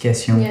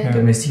domestication. Yeah.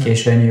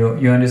 Domestication.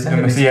 You understand?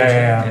 Domestication?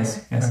 Yeah.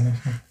 Yes.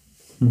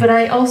 But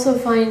I also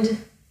find,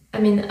 I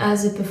mean,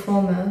 as a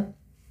performer,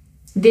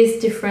 this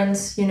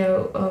difference, you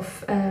know,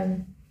 of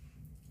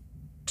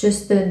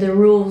just the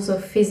rules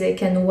of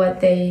physics and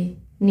what they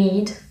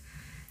need,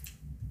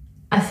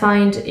 I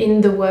find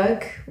in the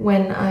work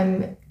when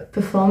I'm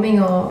performing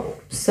or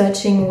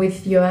searching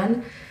with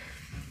Johan,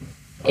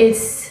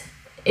 it's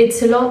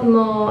a lot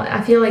more,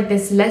 I feel like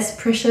there's less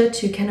pressure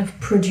to kind of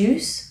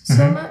produce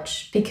so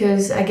much,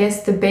 because I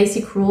guess the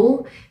basic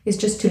rule is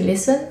just to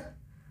listen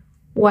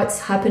what's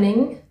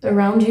happening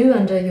around you,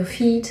 under your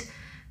feet,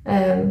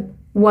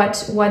 what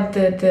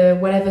the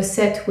whatever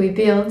set we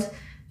build,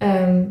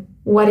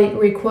 what it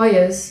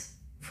requires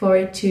for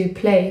it to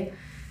play.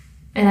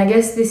 And I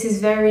guess this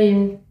is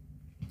very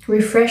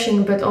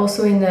refreshing, but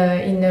also in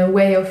a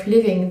way of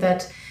living,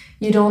 that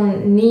you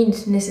don't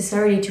need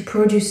necessarily to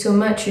produce so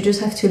much. You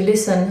just have to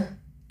listen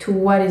to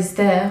what is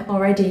there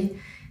already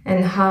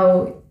and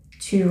how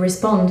to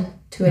respond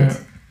to it.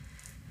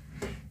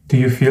 Do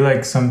you feel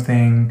like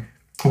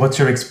what's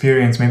your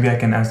experience? Maybe I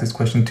can ask this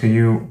question to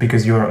you,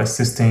 because you're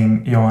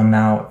assisting Johan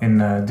now in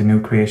the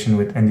new creation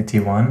with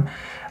NDT1.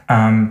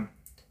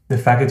 The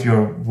fact that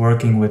you're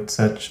working with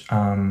such,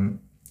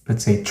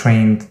 let's say,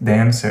 trained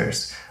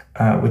dancers,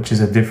 which is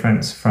a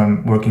difference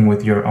from working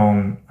with your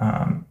own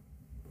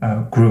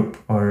group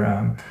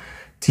or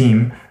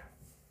team,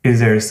 is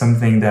there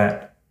something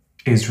that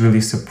is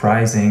really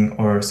surprising,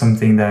 or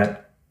something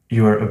that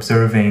you're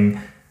observing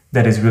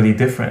that is really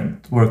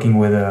different working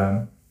with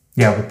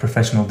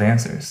professional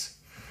dancers?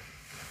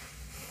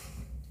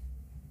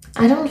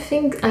 I don't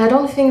think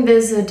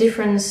there's a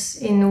difference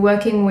in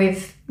working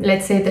with,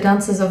 let's say, the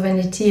dancers of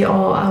NDT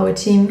or our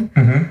team,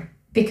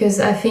 because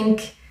I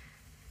think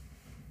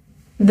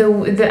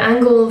the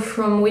angle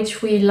from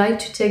which we like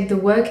to take the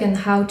work and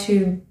how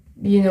to,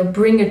 you know,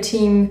 bring a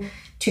team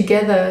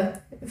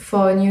together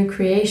for a new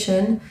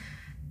creation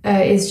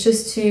is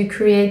just to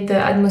create the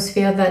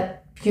atmosphere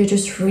that you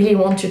just really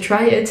want to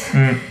try it.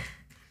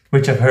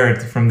 Which I've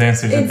heard from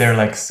dancers, that they're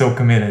like so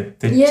committed,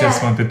 they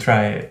just want to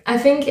try it. I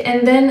think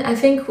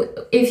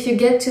if you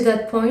get to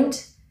that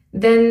point,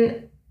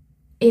 then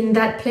in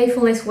that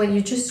playfulness where you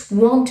just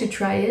want to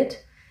try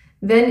it,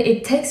 then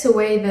it takes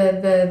away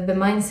the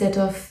mindset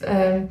of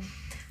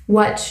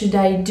what should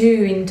I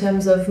do in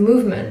terms of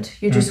movement.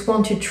 You just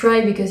want to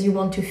try because you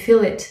want to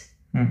feel it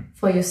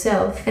for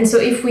yourself. And so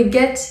if we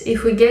get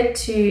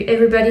to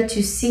everybody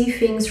to see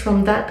things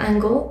from that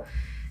angle,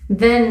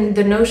 then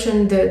the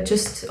notion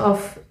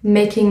of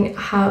making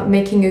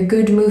a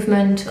good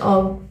movement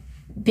or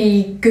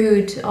be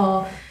good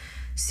or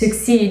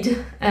succeed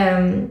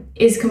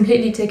is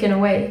completely taken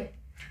away,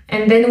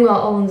 and then we're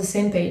all on the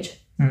same page.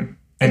 And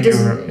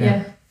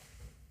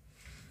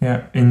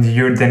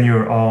then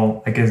you're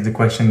all, I guess the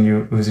question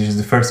it was just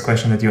the first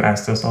question that you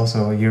asked us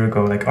also a year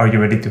ago, like, are you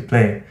ready to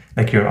play?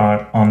 Like, you're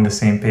all on the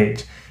same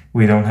page.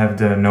 We don't have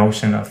the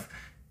notion of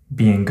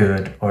being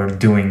good or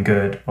doing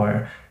good,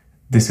 or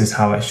this is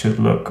how I should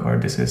look, or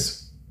this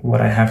is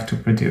what I have to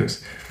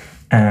produce.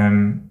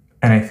 And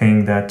I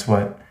think that's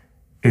what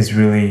is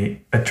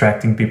really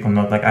attracting people.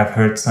 Not like, I've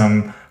heard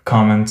some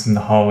comments in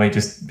the hallway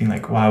just being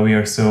like, wow, we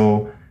are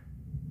so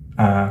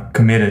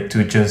committed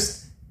to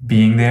just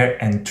being there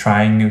and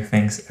trying new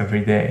things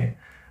every day.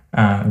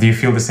 Do you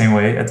feel the same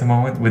way at the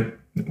moment?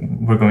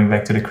 We're going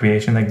back to the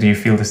creation. Like, do you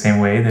feel the same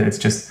way, that it's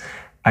just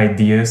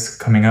ideas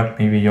coming up?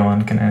 Maybe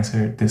Johan can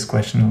answer this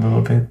question a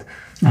little bit.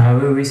 Ah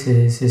oui,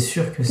 c'est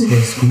sûr que c'est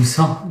ce qu'on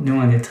sent. Nous,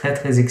 on est très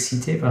très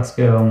excités parce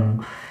que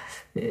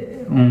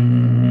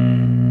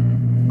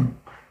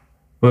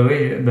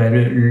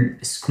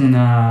ce qu'on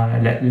a,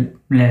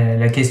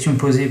 la question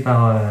posée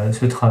par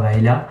ce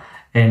travail-là,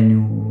 elle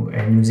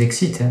nous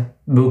excite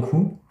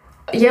beaucoup.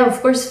 Yeah, of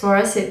course, for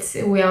us,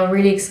 we are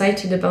really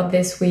excited about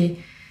this. We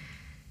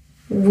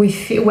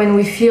feel, when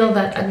we feel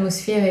that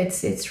atmosphere,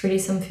 it's really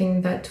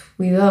something that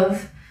we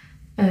love.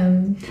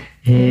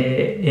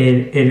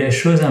 Et la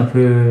chose un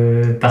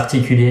peu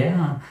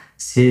particulière,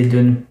 c'est de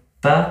ne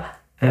pas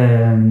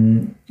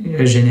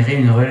générer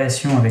une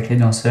relation avec les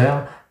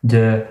danseurs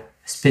de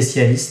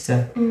spécialistes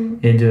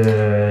et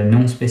de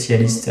non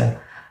spécialistes.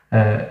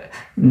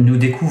 Nous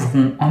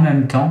découvrons en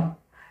même temps,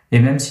 et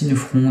même si nous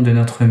ferons de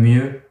notre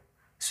mieux,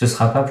 ce ne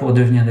sera pas pour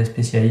devenir des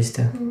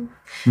spécialistes.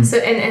 So,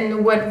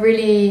 and what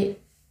really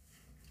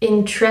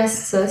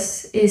interests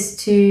us is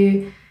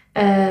to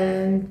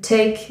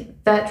take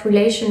that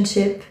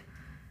relationship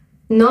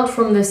not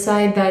from the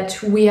side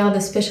that we are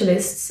the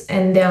specialists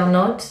and they are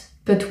not,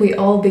 but we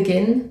all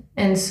begin,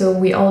 and so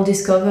we all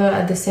discover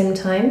at the same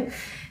time.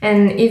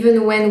 And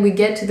even when we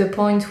get to the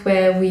point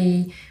where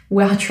we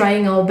are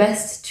trying our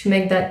best to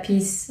make that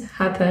piece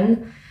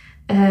happen,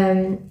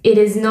 it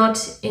is not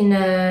in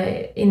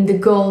the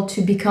goal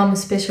to become a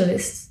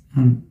specialist.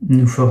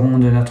 Nous ferons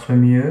de notre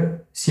mieux.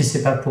 Si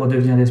c'est pas pour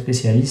devenir des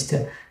spécialistes,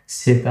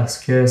 c'est parce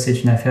que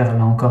c'est une affaire,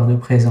 là encore, de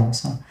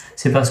présence.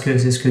 C'est parce que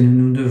c'est ce que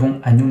nous devons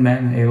à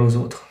nous-mêmes et aux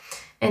autres.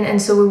 And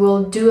so we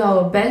will do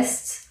our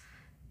best.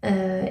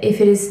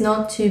 If it is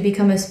not to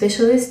become a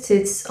specialist,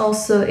 it's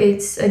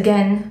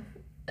again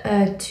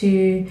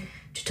to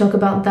talk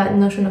about that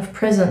notion of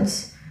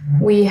presence.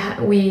 We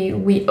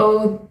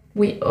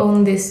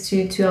own this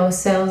to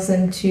ourselves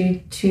and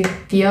to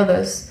the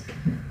others.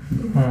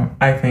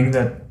 I think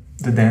that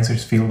the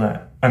dancers feel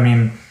that. I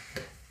mean,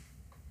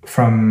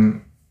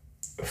 from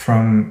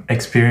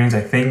experience,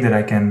 I think that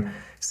I can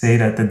say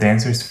that the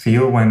dancers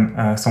feel when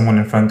someone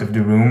in front of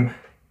the room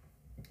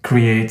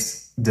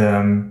creates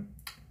the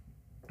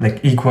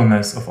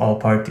equalness of all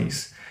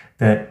parties,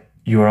 that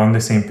you are on the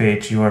same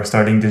page, you are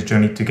starting this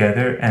journey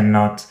together and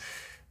not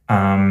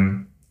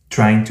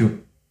trying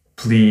to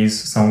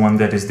please someone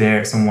that is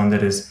there, someone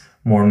that is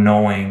more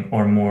knowing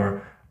or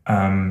more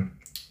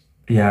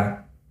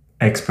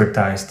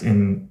expertised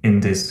in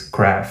this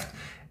craft.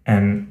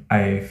 And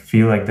I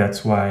feel like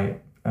that's why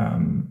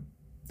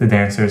the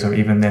dancers, or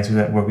even dancers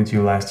that worked with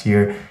you last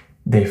year,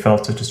 they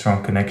felt such a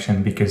strong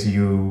connection, because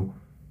you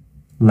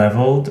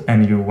leveled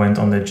and you went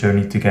on that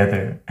journey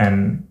together.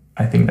 And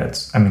I think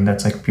that's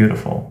like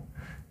beautiful.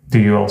 Do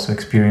you also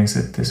experience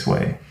it this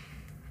way?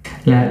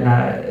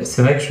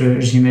 C'est vrai que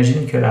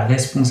j'imagine que la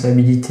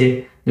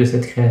responsabilité de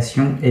cette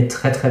création est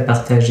très très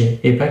partagée,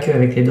 et pas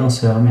qu'avec les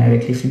danseurs, mais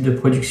avec l'équipe de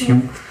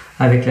production,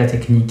 avec la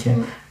technique,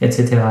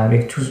 etc.,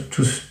 avec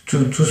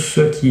tous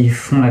ceux qui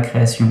font la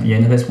création. Il y a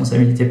une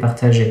responsabilité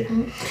partagée.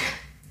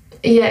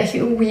 Yeah,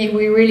 we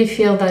really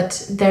feel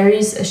that there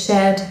is a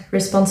shared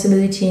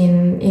responsibility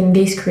in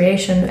this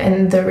creation,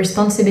 and the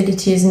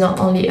responsibility is not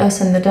only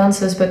us and the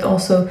dancers, but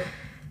also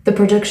the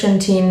production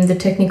team, the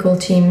technical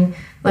team,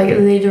 like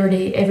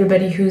literally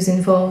everybody who's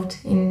involved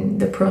in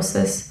the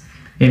process.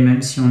 Et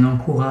même si on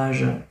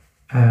encourage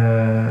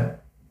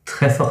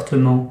très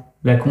fortement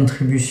la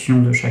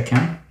contribution de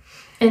chacun,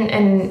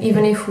 and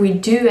even if we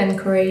do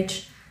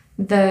encourage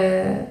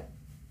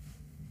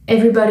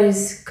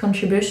everybody's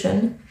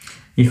contribution,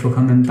 il faut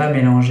quand même pas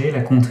mélanger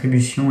la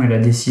contribution et la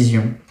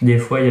décision. Des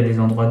fois, il y a des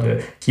endroits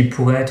qui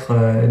pourraient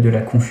être de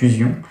la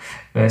confusion,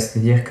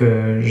 c'est-à-dire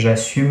que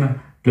j'assume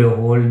le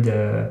rôle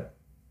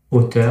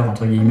d'auteur,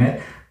 entre guillemets,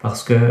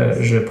 parce que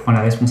je prends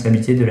la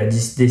responsabilité de la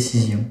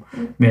décision.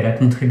 Mais la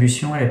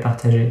contribution, elle est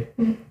partagée.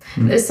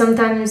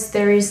 Sometimes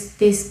there is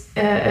this,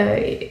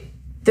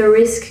 the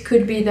risk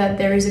could be that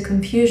there is a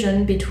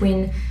confusion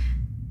between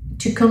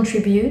to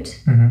contribute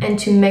and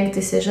to make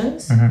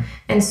decisions.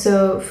 And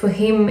so for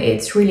him,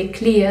 it's really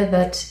clear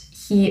that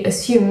he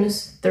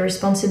assumes the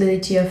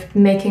responsibility of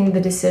making the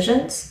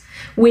decisions,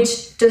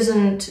 which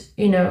doesn't,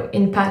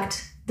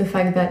 impact the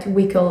fact that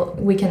we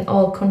can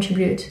all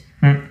contribute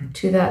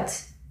to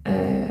that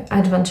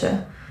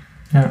adventure.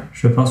 Yeah.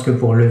 Je pense que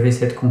pour lever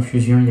cette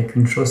confusion, il n'y a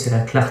qu'une chose, c'est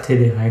la clarté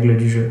des règles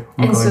du jeu.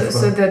 And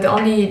so the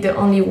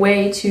only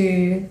way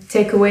to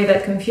take away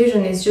that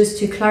confusion is just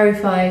to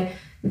clarify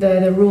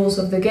the rules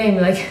of the game.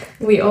 Like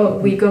we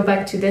go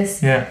back to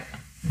this. Yeah.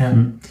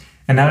 And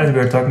now that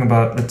we're talking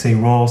about, let's say,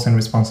 roles and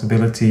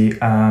responsibility,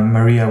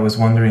 Maria was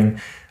wondering,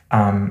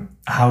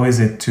 how is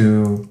it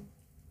to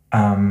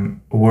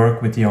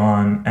work with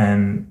Johan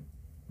and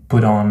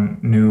work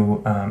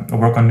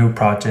on new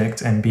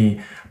projects and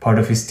be part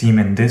of his team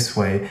in this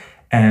way?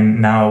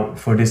 And now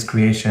for this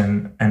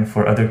creation and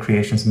for other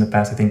creations in the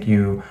past, I think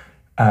you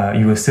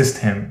assist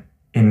him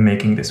in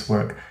making this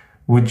work.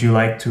 Would you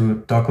like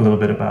to talk a little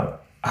bit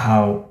about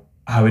how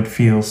it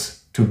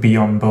feels to be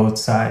on both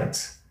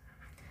sides?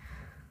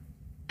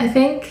 I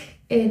think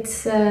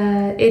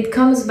it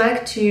comes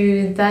back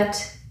to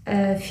that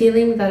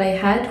feeling that I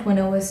had when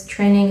I was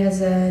training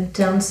as a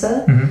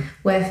dancer,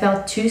 where I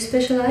felt too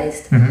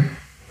specialized.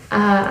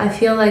 I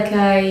feel like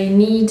I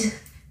need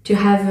to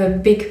have a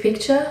big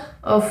picture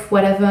of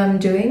whatever I'm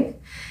doing.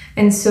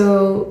 And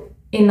so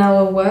in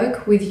our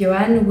work with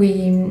Johan,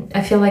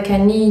 I feel like I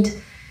need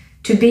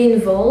to be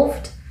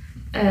involved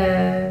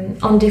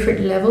on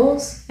different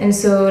levels. And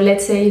so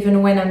let's say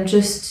even when I'm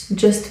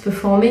just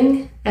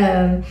performing,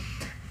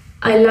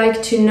 I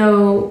like to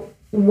know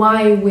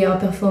why we are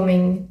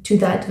performing to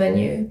that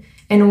venue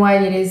and why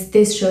it is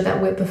this show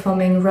that we're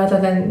performing rather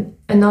than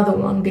another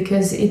one,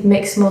 because it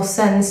makes more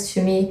sense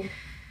to me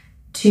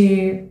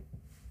to,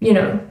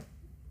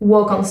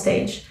 walk on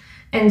stage.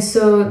 And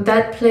so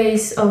that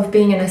place of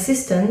being an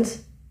assistant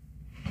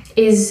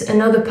is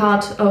another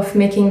part of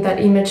making that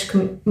image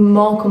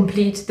more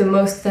complete, the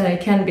most that I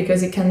can,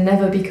 because it can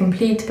never be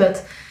complete,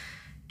 but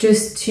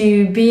just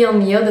to be on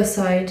the other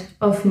side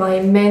of my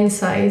main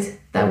side,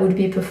 that would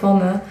be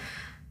performer,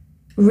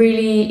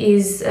 really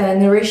is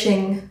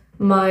nourishing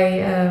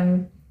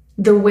my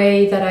the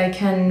way that I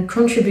can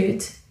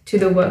contribute to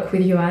the work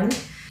with Johan.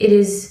 It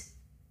is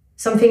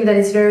something that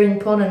is very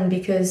important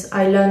because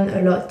I learn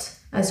a lot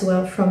as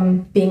well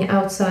from being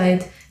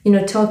outside,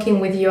 talking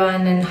with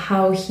Johan and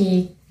how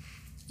he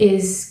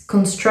is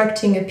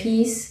constructing a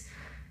piece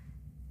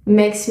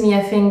makes me,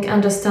 I think,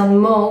 understand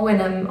more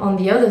when I'm on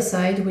the other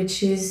side,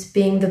 which is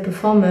being the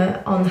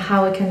performer, on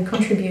how I can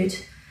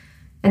contribute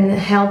and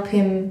help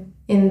him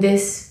in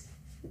this.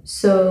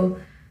 So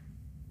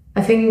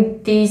I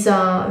think these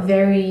are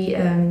very,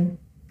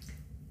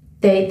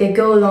 they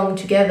go along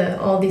together,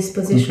 all these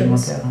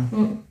positions.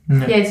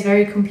 Yeah, it's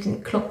very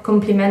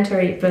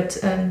complementary, but...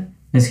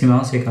 Mais ce qui est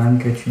marrant, c'est quand même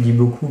que tu dis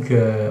beaucoup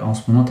qu'en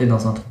ce moment, tu es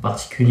dans un truc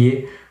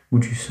particulier où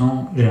tu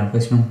sens, j'ai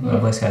l'impression,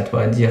 après c'est à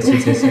toi de dire si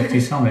c'est ça que tu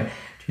sens, mais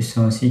tu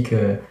sens aussi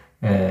que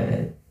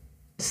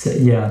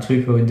il y a un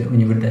truc au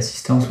niveau de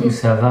l'assistance où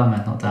ça va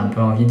maintenant, tu as un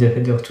peu envie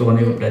de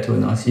retourner au plateau,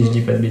 non, si je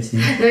dis pas de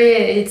bêtises. No,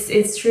 yeah,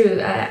 it's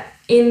true.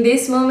 In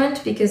this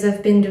moment, because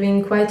I've been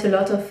doing quite a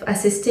lot of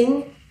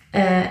assisting,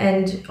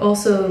 and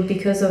also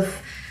because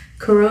of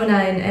Corona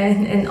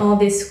and all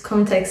this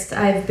context,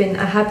 I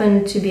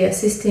happen to be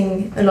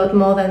assisting a lot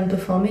more than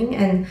performing,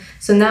 and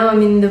so now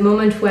I'm in the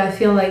moment where I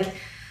feel like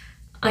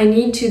I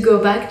need to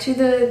go back to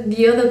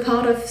the other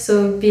part of,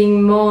 so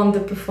being more on the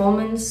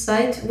performance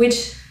side,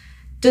 which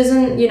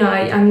doesn't,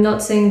 I'm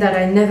not saying that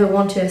I never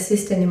want to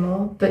assist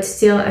anymore, but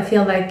still I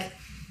feel like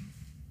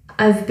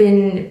I've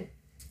been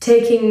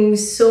taking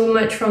so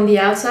much from the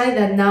outside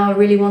that now I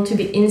really want to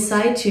be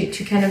inside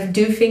to kind of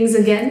do things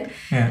again.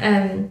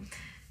 Yeah.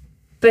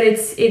 But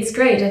it's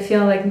great. I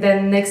feel like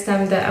then next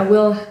time that I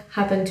will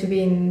happen to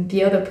be in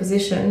the other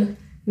position,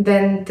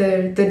 then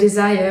the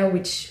desire,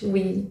 which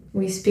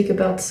we speak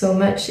about so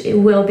much, it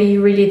will be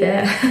really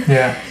there.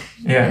 Yeah.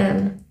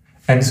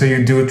 And so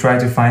you do try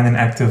to find an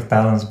active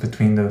balance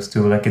between those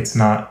two. Like it's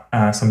not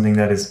something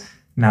that is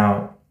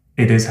now,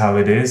 it is how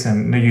it is,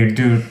 and you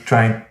do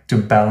try to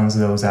balance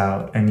those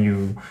out, and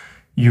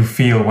you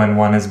feel when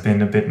one has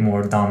been a bit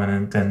more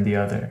dominant than the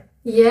other.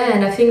 Yeah,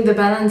 and I think the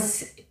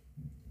balance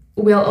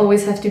will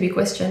always have to be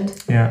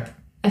questioned. Yeah.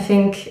 I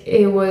think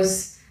it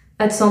was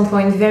at some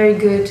point very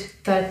good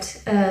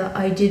that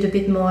I did a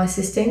bit more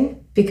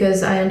assisting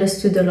because I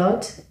understood a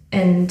lot,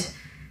 and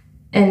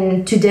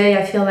today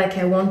I feel like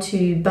I want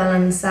to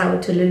balance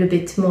out a little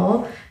bit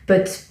more,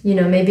 but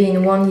maybe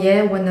in 1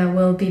 year when I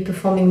will be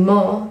performing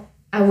more,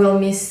 I will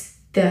miss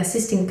the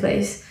assisting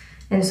place,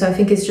 and so I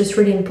think it's just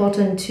really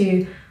important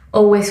to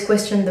always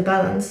question the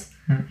balance.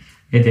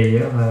 Et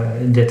d'ailleurs,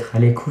 d'être à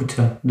l'écoute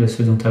de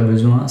ce dont tu as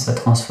besoin, ça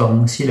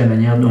transforme aussi la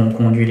manière dont on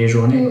conduit les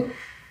journées.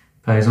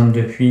 Par exemple,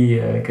 depuis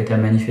que tu as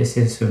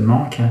manifesté ce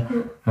manque,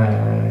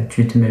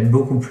 tu te mets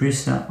beaucoup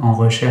plus en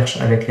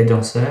recherche avec les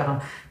danseurs.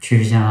 Tu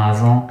viens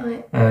avant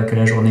que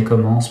la journée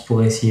commence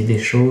pour essayer des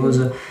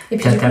choses. Tu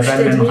n'as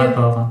pas le même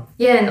rapport.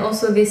 Yeah, and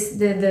also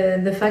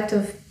the fact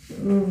of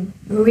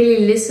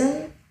really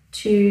listen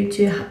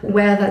to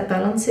where that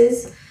balance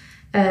is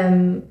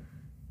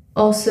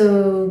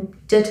also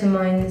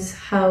determines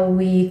how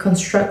we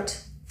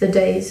construct the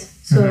days.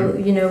 So,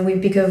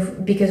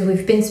 because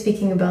we've been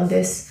speaking about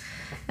this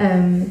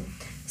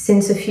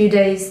since a few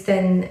days,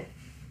 then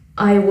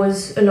I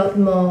was a lot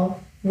more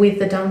with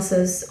the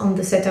dancers on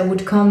the set. I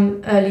would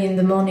come early in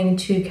the morning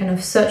to kind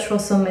of search for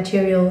some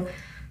material,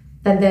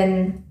 and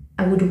then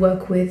I would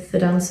work with the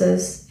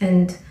dancers.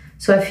 And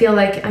so I feel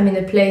like I'm in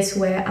a place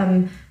where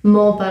I'm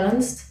more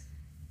balanced,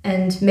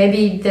 and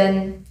maybe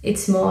then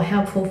it's more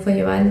helpful for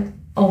Johan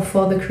or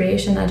for the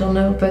creation, I don't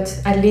know,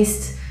 but at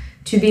least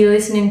to be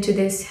listening to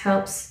this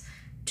helps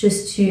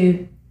just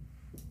to,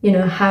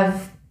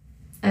 have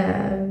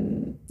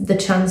the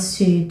chance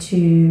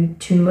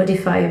to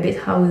modify a bit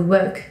how we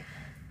work.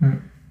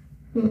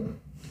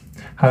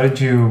 How did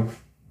you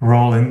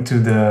roll into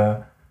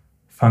the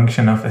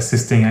function of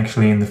assisting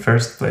actually in the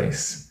first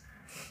place?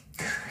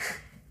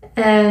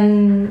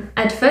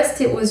 At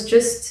first it was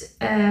just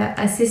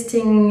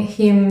assisting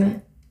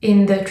him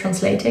in the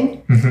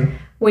translating,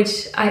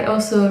 which I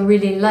also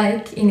really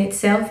like in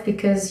itself,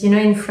 because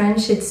in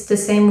French it's the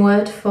same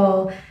word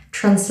for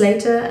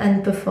translator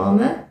and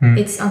performer.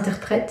 It's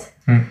interprète.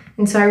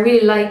 And so I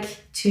really like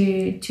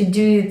to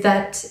do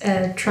that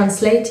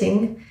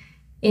translating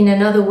in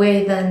another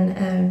way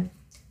than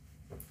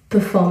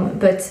perform.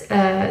 But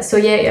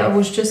I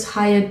was just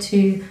hired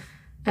to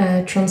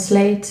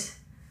translate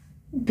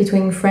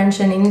between French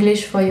and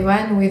English for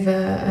Johan with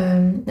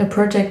a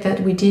project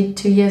that we did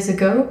 2 years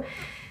ago,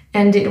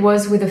 and it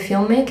was with a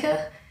filmmaker.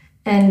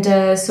 And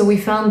so we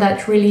found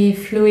that really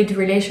fluid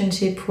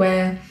relationship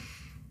where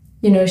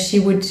she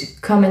would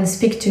come and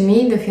speak to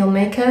me, the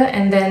filmmaker,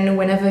 and then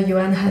whenever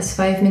Johan has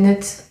 5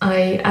 minutes,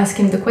 I ask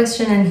him the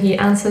question and he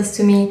answers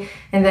to me,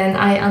 and then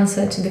I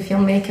answer to the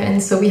filmmaker.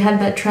 And so we had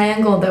that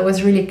triangle that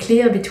was really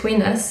clear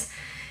between us,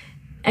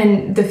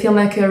 and the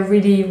filmmaker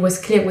really was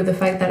clear with the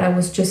fact that I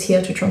was just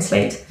here to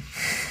translate.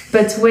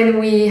 But when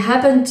we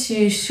happened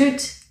to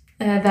shoot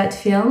that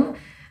film,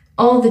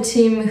 all the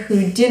team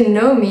who didn't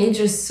know me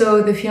just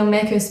saw the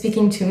filmmaker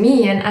speaking to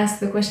me and asked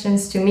the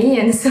questions to me,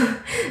 and so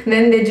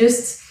then they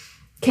just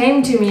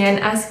came to me and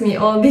asked me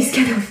all these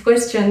kind of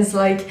questions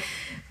like,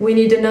 we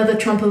need another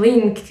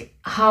trampoline,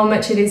 how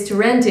much it is to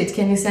rent it,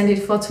 can you send it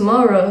for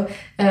tomorrow,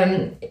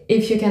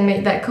 if you can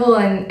make that call,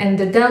 and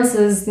the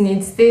dancers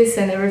needs this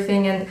and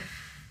everything.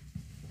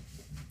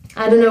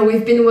 I don't know,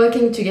 we've been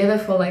working together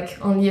for like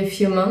only a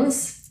few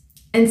months.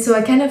 And so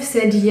I kind of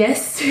said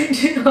yes to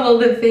do all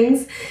the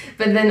things.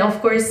 But then,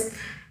 of course,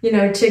 you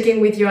know,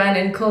 checking with Johan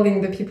and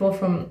calling the people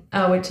from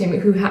our team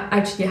who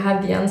actually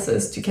have the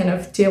answers to kind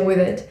of deal with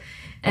it.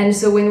 And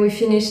so when we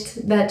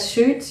finished that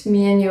shoot,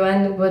 me and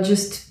Johan were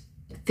just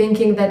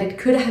thinking that it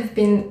could have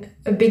been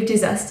a big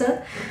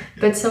disaster,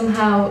 but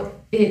somehow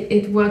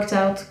it worked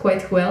out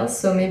quite well.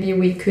 So maybe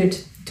we could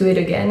do it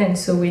again. And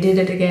so we did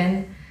it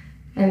again.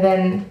 And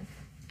then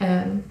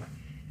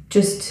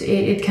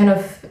it kind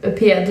of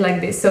appeared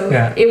like this. So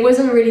It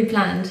wasn't really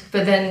planned,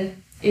 but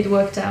then it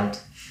worked out.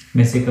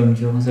 Mais c'est comme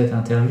durant cette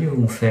interview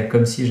où on fait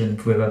comme si je ne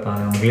pouvais pas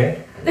parler anglais.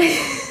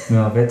 Mais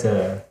en fait,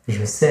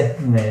 je sais,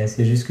 mais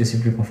c'est juste que c'est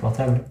plus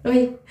confortable.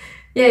 Oui.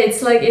 Yeah,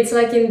 it's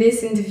like in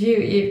this interview,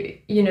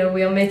 you know,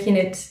 we are making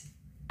it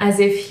as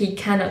if he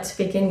cannot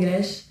speak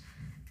English,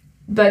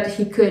 but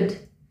he could.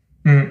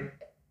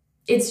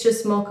 It's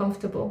just more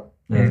comfortable.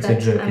 It's a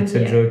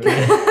joke.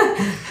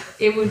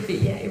 It would be,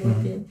 yeah, it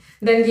would be.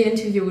 Then the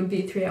interview would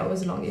be 3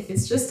 hours long if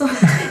it's just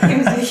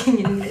him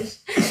speaking English.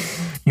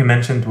 You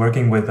mentioned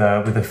working with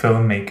a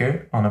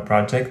filmmaker on a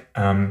project.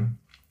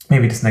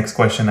 Maybe this next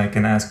question I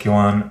can ask you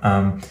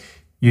on.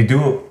 You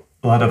do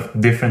a lot of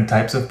different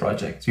types of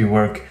projects. You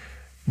work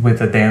with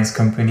a dance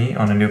company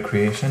on a new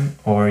creation,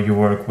 or you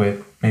work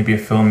with maybe a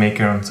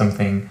filmmaker on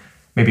something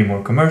maybe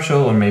more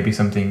commercial, or maybe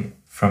something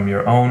from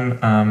your own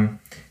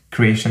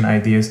creation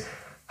ideas.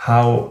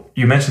 How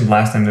you mentioned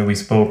last time that we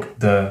spoke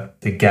the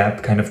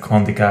gap, kind of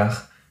grand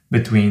écart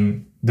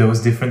between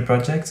those different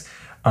projects.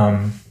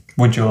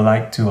 Would you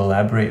like to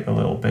elaborate a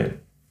little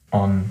bit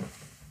on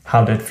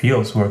how that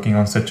feels working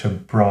on such a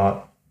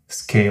broad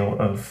scale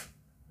of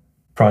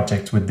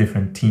projects with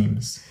different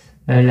teams?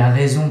 La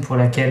raison pour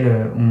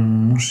laquelle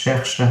on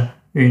cherche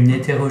une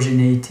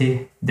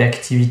hétérogénéité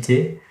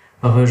d'activité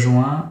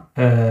rejoint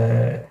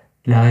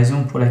la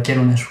raison pour laquelle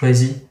on a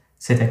choisi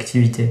cette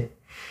activité.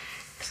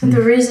 So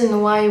the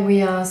reason why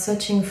we are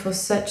searching for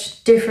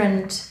such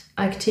different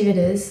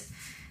activities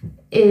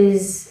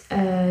is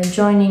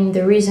joining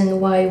the reason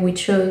why we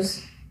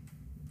chose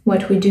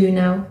what we do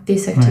now,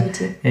 this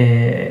activity.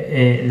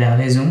 Ouais. Et la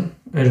raison,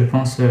 je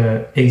pense,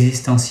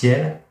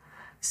 existentielle,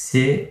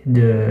 c'est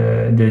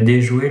de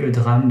déjouer le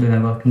drame de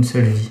n'avoir qu'une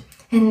seule vie.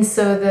 And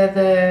so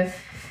the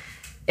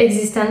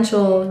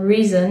existential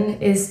reason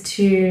is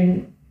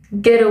to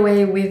get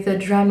away with the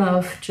drama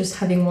of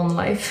just having one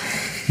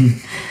life.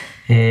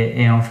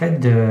 Et en fait,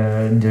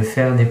 de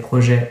faire des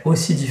projets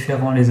aussi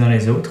différents les uns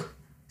les autres,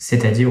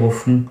 c'est-à-dire au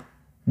fond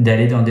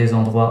d'aller dans des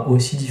endroits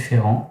aussi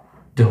différents,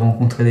 de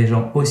rencontrer des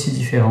gens aussi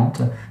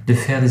différentes, de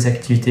faire des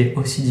activités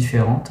aussi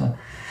différentes,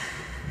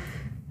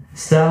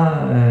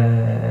 ça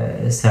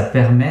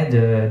permet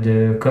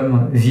de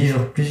comme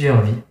vivre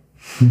plusieurs vies.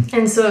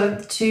 And so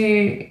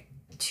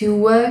to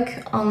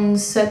work on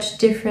such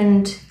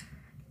different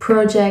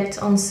projects,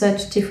 on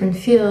such different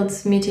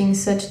fields, meeting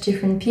such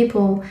different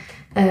people,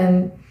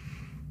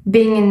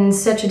 being in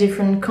such a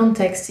different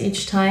context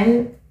each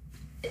time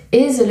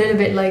is a little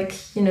bit like,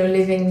 you know,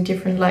 living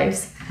different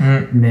lives.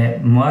 Mais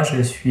moi,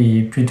 je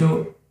suis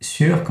plutôt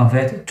sûr qu'en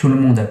fait, tout le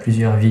monde a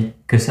plusieurs vies.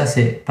 Que ça,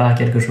 c'est pas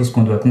quelque chose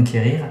qu'on doit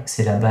conquérir,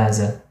 c'est la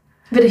base.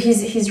 But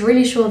he's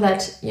really sure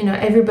that, you know,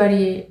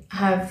 everybody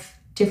have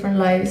different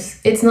lives.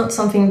 It's not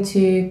something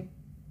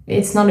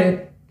it's not a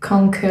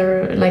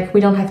conquer, like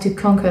we don't have to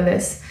conquer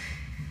this.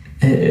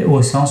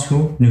 Au sens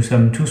où nous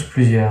sommes tous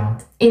plusieurs.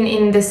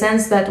 In the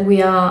sense that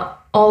we are,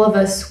 all of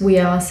us, we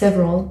are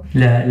several.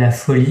 La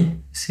folie,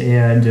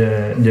 c'est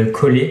de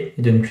coller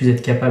et de ne plus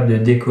être capable de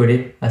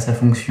décoller à sa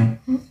fonction.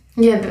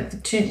 Yeah,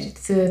 but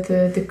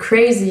the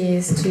crazy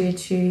is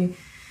to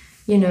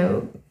you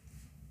know,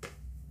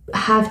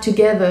 have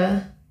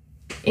together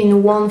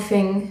in one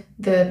thing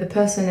the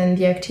person and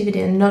the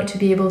activity, and not to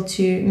be able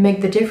to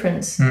make the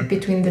difference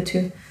between the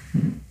two.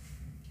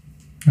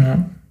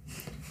 Yeah.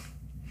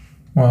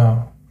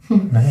 Wow.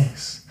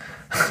 Nice.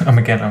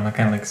 I'm kind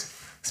of like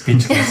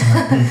speechless.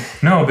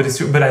 No, but it's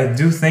true. But I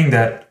do think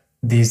that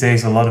these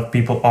days a lot of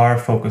people are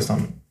focused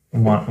on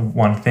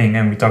one thing,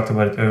 and we talked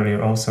about it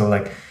earlier also,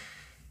 like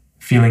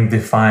feeling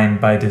defined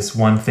by this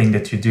one thing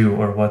that you do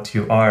or what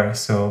you are.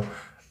 So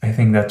I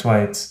think that's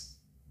why it's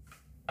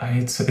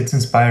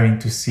inspiring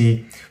to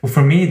see. Well,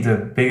 for me, the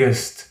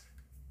biggest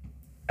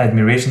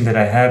admiration that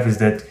I have is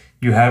that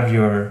you have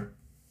your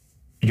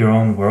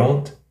own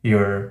world,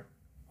 your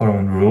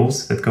own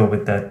rules that go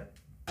with that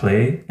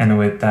play and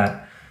with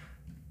that,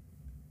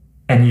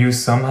 and you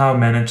somehow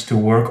manage to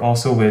work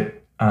also with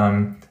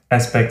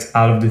aspects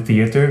out of the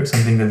theater,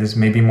 something that is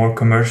maybe more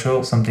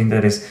commercial, something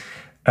that is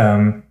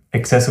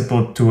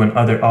accessible to an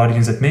other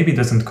audience that maybe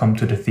doesn't come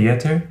to the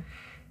theater,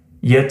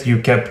 yet you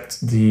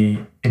kept the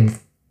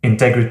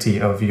integrity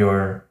of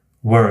your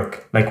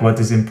work, like what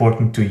is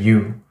important to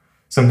you,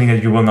 something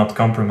that you will not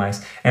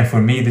compromise. And for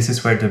me, this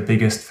is where the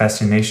biggest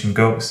fascination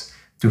goes,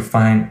 to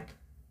find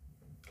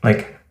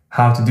like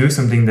how to do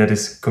something that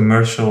is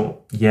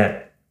commercial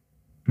yet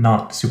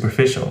not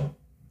superficial.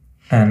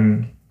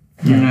 And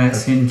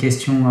c'est une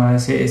question,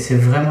 c'est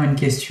vraiment une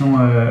question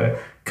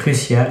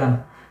crucial.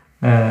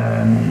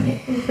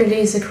 It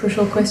really is a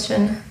crucial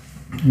question.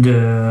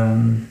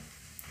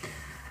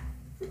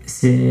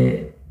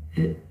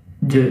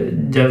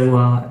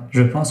 D'avoir,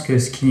 je pense que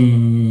ce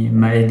qui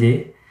m'a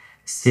aidé,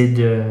 c'est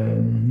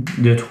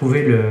de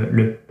trouver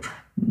le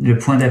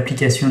point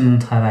d'application de mon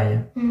travail,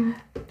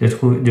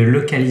 de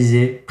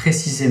localiser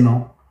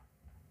précisément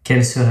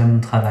quel serait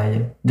mon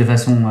travail, de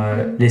façon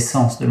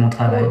l'essence de mon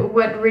travail.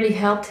 What really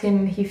helped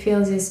him, he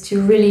feels, is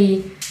to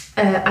really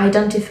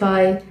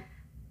identify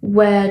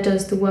where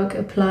does the work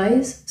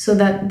applies, so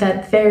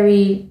that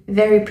very,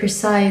 very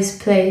precise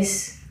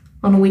place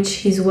on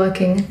which he's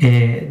working.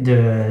 Et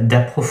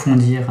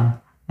d'approfondir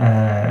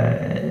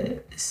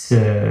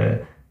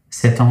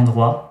cet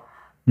endroit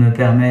me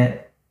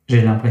permet,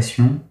 j'ai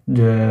l'impression,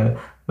 de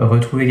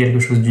retrouver quelque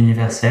chose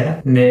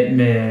d'universel.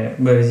 Mais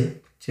vas-y.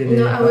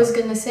 No, I was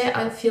gonna say,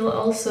 I feel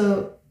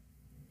also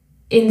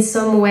in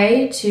some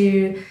way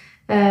to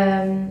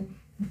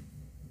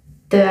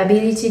the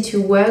ability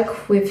to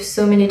work with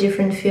so many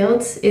different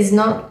fields is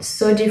not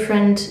so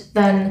different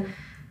than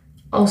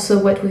also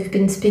what we've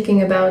been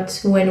speaking about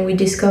when we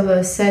discover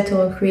a set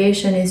or a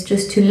creation, is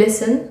just to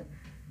listen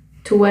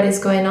to what is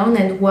going on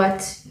and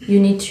what you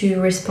need to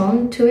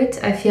respond to it.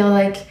 I feel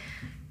like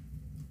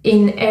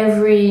in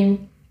every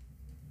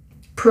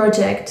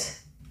project,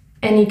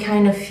 any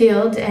kind of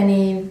field,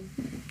 any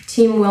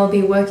team will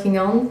be working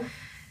on,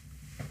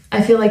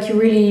 I feel like you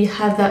really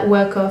have that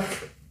work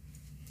of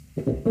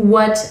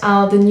what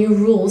are the new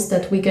rules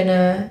that we're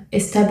gonna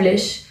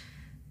establish?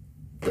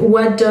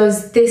 What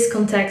does this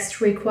context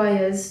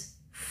requires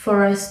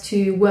for us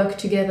to work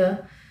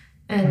together?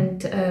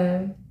 And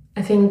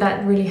I think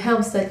that really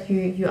helps that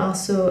you are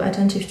so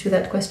attentive to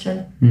that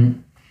question.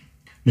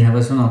 J'ai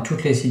l'impression dans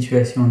toutes les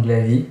situations de la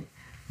vie,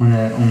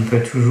 on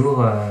peut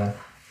toujours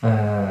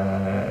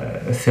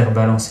faire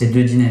balancer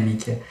deux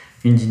dynamiques.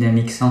 Une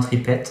dynamique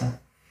centripète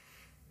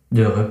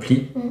de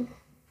repli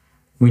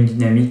ou une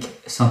dynamique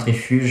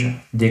centrifuge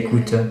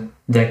d'écoute,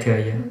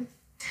 d'accueil.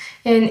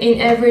 And in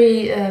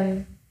every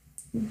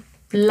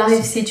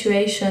life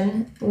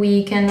situation,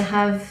 we can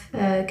have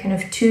kind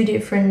of two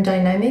different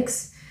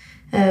dynamics.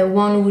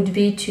 One would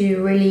be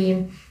to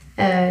really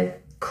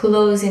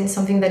close in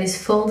something that is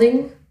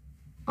folding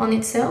on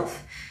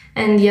itself,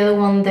 and the other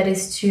one that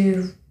is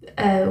to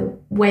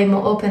way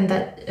more open,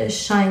 that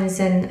shines,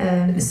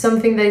 and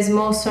something that is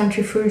more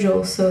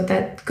centrifugal, so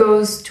that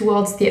goes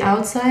towards the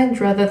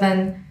outside rather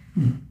than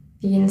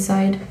the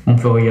inside. On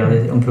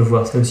peut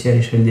voir ça aussi à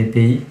l'échelle des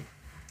pays.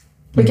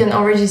 We can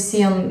already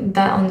see on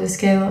the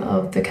scale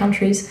of the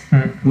countries.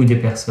 Ou des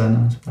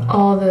personnes.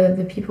 Or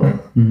the people.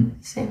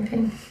 Same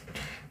thing.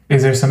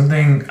 Is there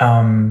something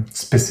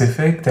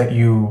specific that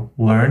you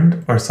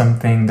learned or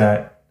something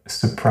that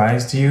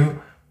surprised you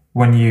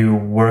when you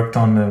worked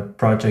on a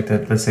project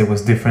that, let's say,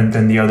 was different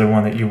than the other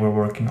one that you were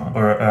working on,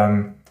 or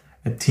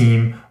a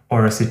team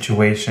or a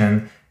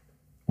situation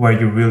where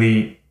you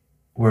really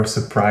were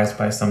surprised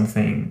by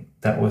something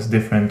that was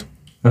different?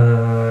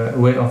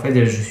 Ouais, en fait,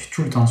 je suis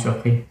tout le temps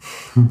surpris.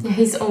 Yeah,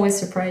 he's always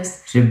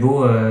surprised. J'ai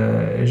beau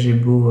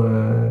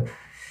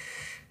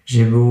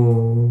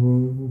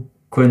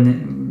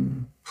connaître.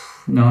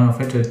 Non, en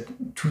fait,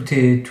 tout.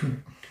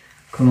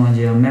 Comment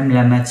dire, même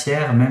la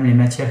matière, même les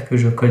matières que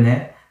je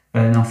connais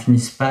n'en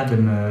finissent pas de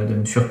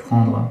me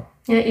surprendre.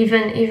 Yeah,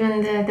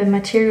 even the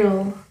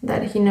material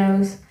that he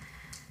knows,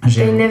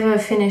 they never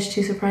finish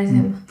to surprise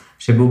him.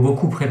 J'ai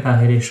beaucoup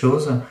préparer les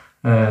choses,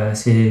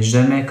 c'est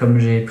jamais comme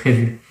j'ai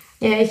prévu.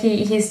 Yeah,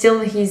 he's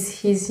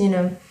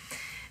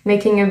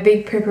making a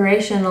big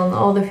preparation on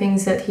all the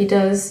things that he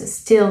does.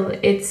 Still,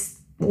 it's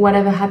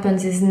whatever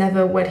happens is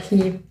never what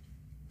he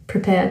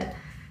prepared.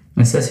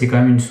 Mais ça, c'est quand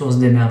même une source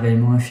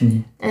d'émerveillement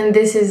infini. And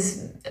this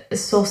is a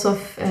source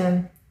of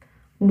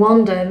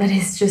wonder that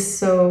is just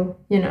so,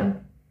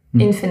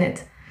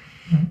 infinite.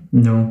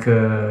 Donc,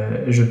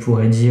 je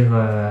pourrais dire,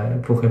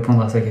 pour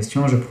répondre à sa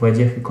question, je pourrais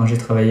dire que quand j'ai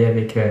travaillé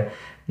avec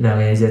la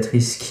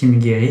réalisatrice Kim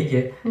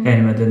Gehrig,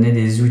 elle m'a donné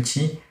des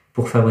outils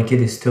pour fabriquer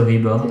des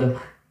storyboards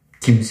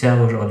qui me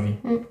servent aujourd'hui.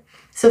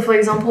 So, for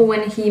example,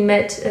 when he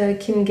met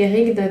Kim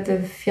Gehrig,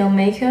 the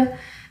filmmaker,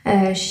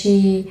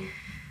 she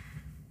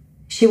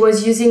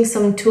was using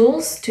some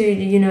tools to,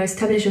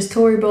 establish a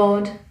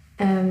storyboard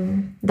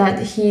that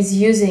he's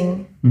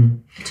using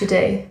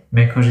today.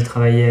 Mais quand j'ai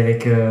travaillé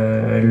avec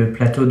le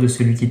plateau de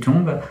Celui qui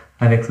tombe,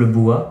 avec le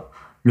bois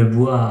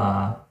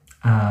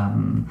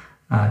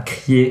a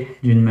crié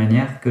d'une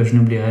manière que je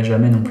n'oublierai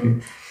jamais non plus.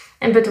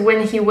 But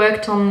when he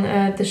worked on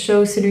the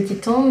show Celui qui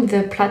tombe,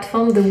 the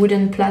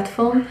wooden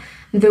platform,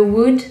 the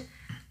wood,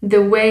 the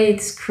way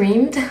it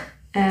screamed,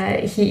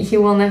 he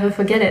will never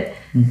forget it.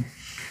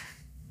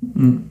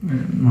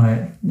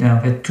 Ouais. Et en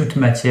fait, toute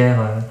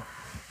matière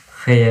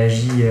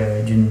réagit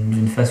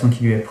d'une façon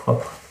qui lui est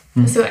propre.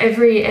 So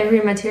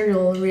every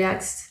material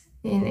reacts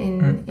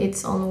in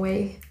its own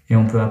way. Et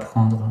on peut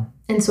apprendre.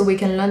 And so we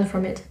can learn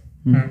from it.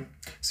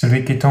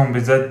 Celui qui tombe,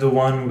 is that the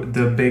one with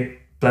the big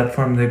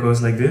platform that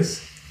goes like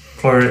this?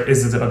 Or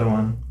is it the other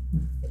one?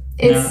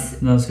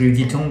 Dans celui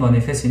qui tombe, en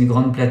effet, c'est une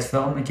grande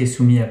plateforme qui est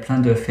soumise à plein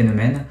de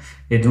phénomènes.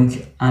 Et donc,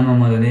 à un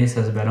moment donné,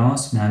 ça se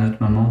balance, mais à un autre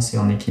moment, c'est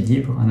en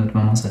équilibre. À un autre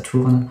moment, ça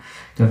tourne.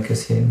 Donc,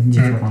 c'est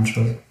différentes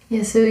choses.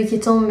 Yeah, so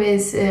Wikitomb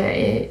is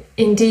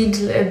indeed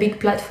a big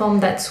platform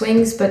that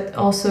swings, but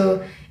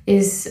also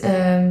is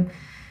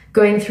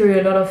going through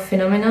a lot of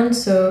phenomenon.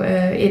 So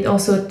it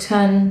also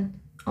turns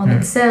on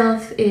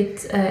itself.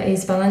 It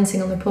is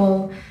balancing on the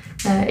pole.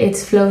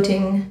 It's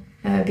floating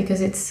because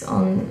it's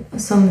on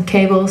some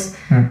cables.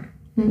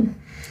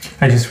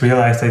 I just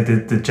realized I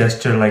did the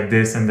gesture like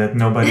this and that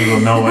nobody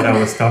will know what I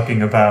was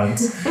talking about.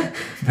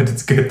 But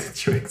it's good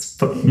that you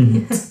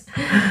explained it.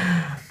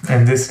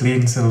 And this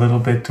leads a little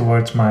bit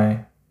towards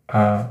my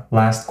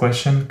last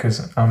question,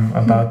 because I'm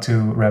about to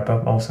wrap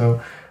up also.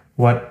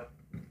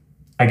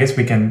 I guess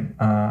we can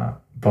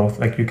both,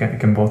 like you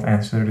can both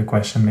answer the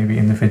question maybe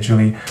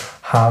individually.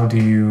 How do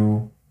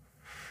you,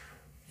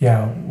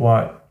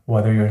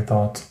 what are your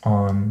thoughts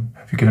on,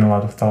 have you given a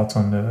lot of thoughts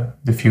on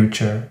the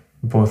future?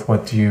 Both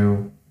what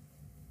you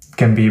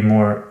can be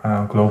more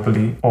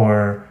globally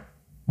or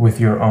with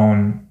your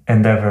own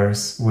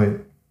endeavors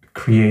with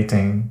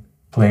creating,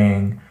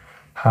 playing.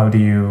 How do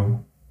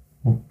you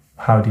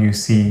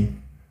see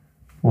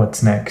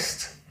what's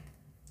next?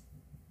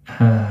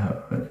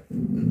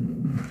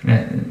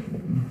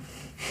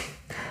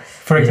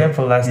 For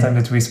example, last time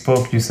that we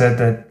spoke, you said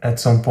that at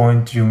some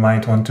point you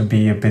might want to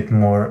be a bit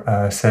more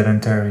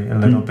sedentary, a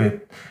little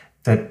bit,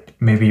 that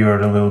maybe you're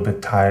a little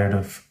bit tired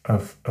of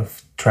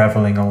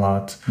traveling a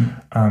lot.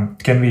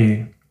 It can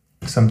be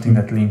something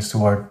that leans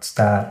towards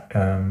that.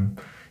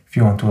 If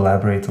you want to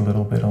elaborate a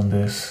little bit on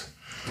this.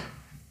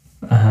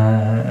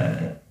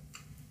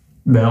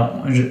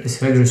 C'est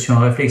vrai que je suis en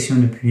réflexion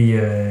depuis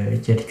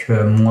quelques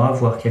mois,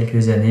 voire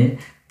quelques années,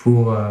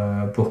 pour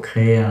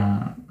créer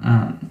un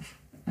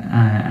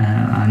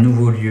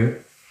nouveau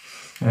lieu,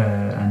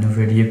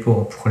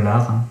 pour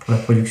l'art, pour la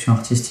production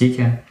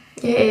artistique.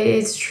 Yeah,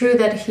 it's true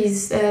that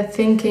he's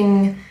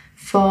thinking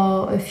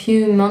for a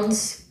few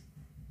months,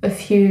 a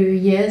few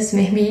years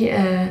maybe,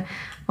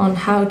 on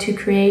how to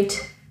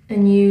create a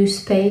new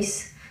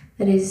space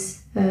that is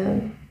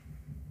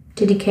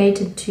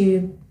dedicated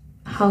to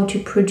how to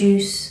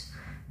produce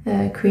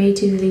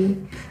creatively.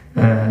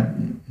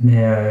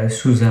 Mais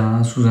sous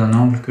un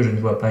angle que je ne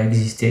vois pas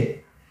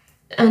exister.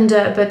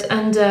 But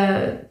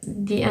under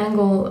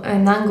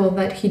an angle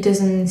that he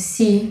doesn't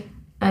see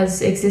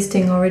as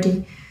existing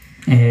already.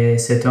 Et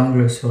cet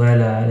angle serait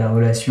la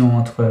relation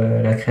entre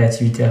la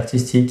créativité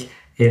artistique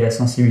et la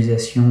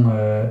sensibilisation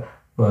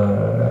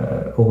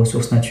aux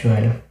ressources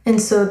naturelles. And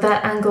so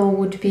that angle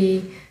would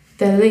be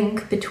the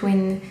link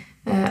between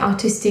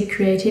artistic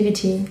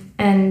creativity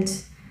and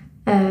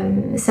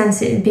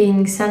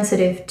being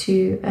sensitive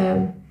to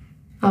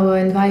our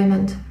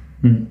environment.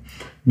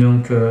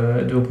 Donc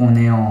on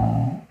est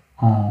en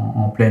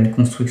pleine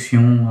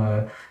construction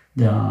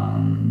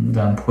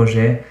d'un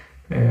projet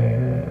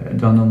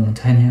dans nos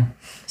montagnes.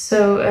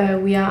 So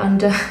we are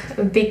under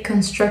a big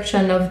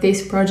construction of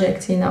this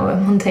project in our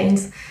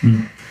mountains.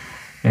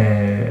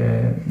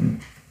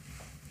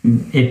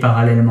 Et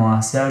parallèlement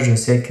à ça, je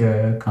sais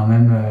que quand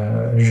même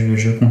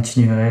je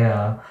continuerai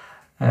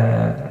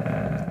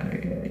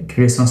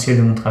que l'essentiel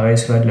de mon travail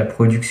soit de la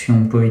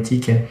production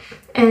poétique.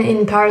 And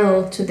in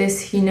parallel to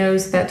this, he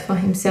knows that for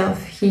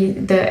himself,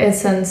 the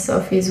essence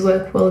of his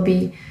work will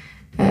be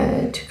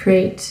to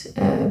create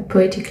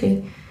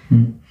poetically.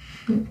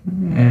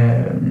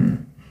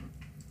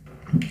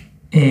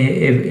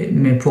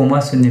 Mais pour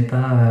moi,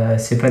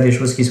 c'est pas des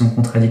choses qui sont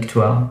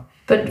contradictoires.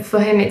 But for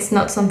him, it's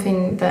not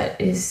something that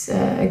is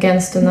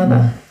against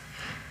another.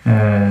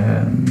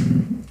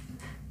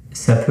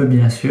 Ça peut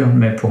bien sûr,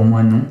 mais pour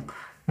moi non.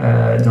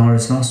 Dans le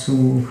sens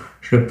où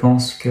je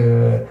pense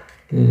que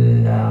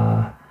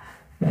l'art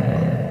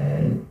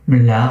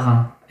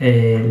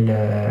et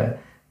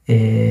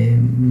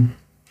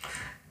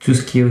tout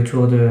ce qui est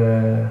autour du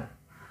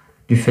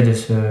fait de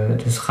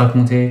se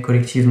raconter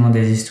collectivement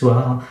des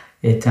histoires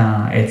est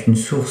une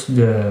source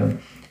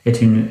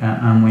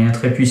un moyen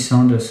très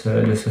puissant de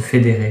se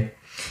fédérer.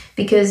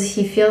 Because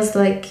he feels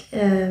like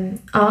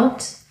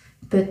art,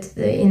 but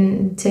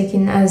in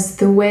taken as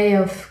the way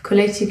of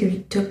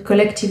collectively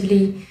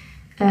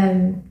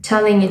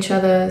telling each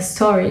other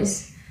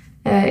stories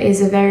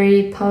is a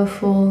very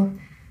powerful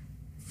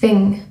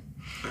thing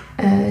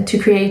to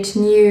create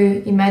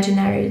new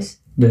imaginaries.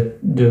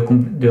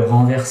 De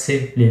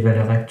renverser les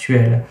valeurs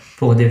actuelles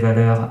pour des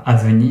valeurs à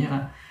venir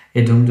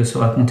et donc de se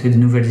raconter de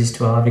nouvelles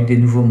histoires avec des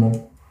nouveaux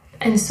mots.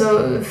 And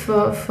so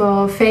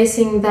for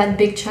facing that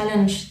big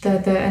challenge,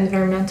 the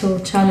environmental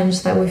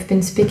challenge that we've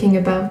been speaking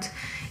about,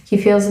 he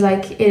feels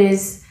like it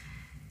is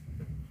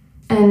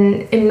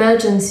an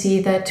emergency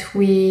that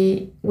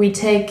we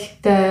take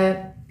the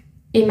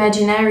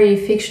imaginary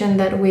fiction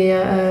that we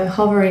are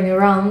hovering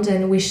around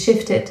and we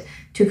shift it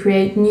to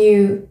create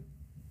new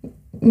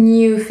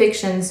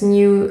fictions,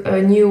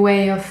 a new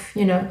way of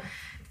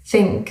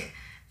think,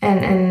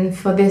 and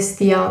for this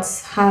the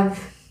arts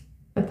have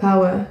a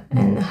power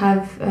and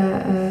have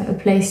a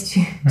place to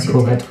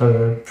pour take.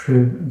 être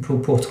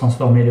pour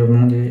transformer le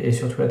monde et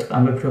surtout être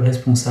un peu plus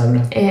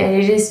responsable.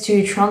 And it is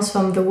to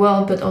transform the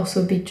world, but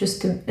also be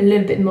just a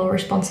little bit more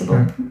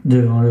responsible.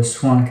 Devant le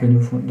soin que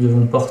nous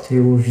devons porter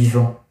aux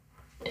vivants.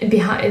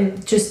 Behind,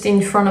 just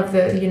in front of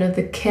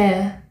the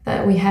care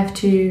that we have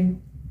to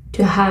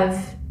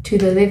have to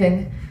the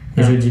living.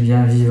 Et je dis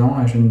bien vivant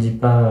et je ne dis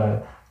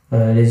pas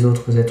les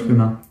autres êtres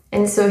humains.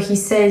 And so he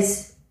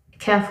says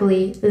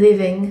carefully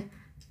living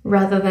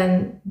rather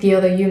than the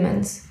other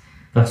humans.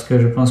 Parce que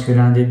je pense que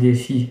l'un des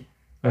défis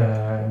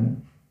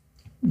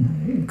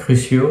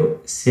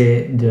cruciaux,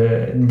 c'est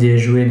de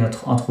déjouer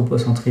notre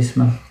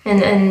anthropocentrisme.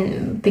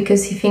 And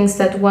because he thinks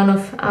that one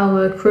of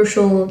our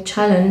crucial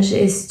challenge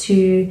is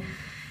to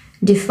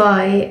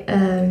defy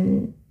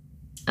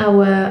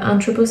our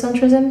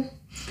anthropocentrism.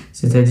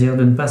 C'est-à-dire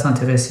de ne pas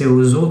s'intéresser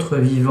aux autres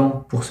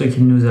vivants pour ce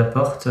qu'ils nous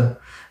apportent,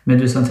 mais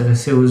de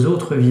s'intéresser aux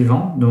autres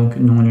vivants, donc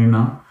non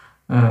humains,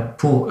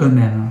 pour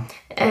eux-mêmes.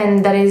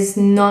 And that is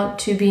not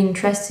to be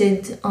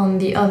interested on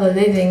the other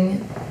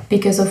living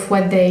because of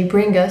what they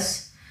bring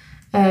us,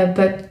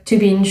 but to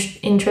be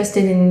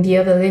interested in the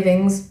other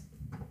livings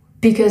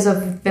because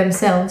of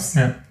themselves.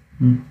 Yeah.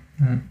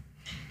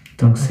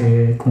 Donc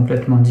c'est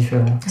complètement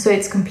différent. So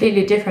it's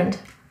completely different.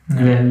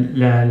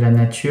 La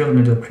nature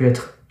ne doit plus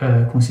être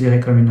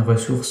considérée comme une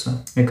ressource,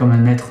 mais comme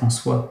un être en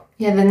soi.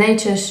 Yeah, the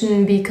nature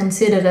shouldn't be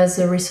considered as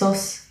a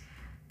resource,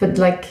 but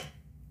like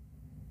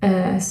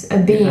a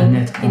being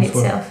in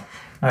itself.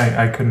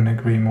 I couldn't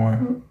agree more.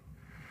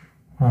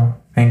 Well,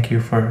 thank you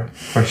for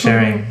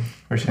sharing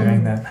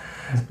that.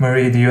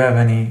 Marie, do you have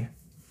any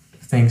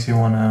things you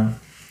want to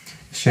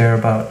share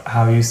about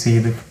how you see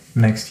the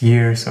next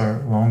years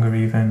or longer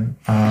even?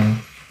 I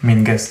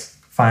guess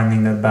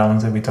finding that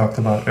balance that we talked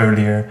about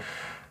earlier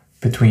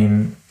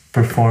between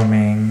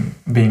performing,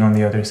 being on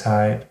the other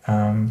side.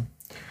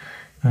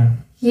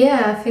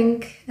 Yeah, I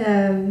think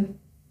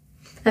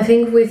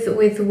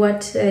with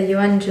what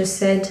Johan just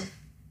said,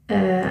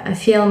 I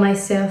feel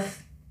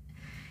myself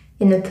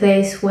in a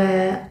place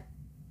where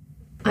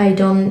I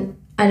don't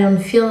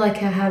feel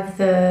like I have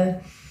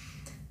the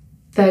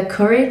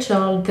courage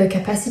or the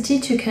capacity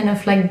to kind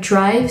of like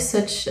drive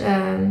such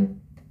to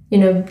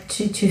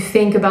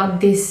think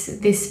about this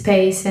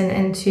space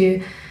and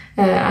to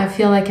I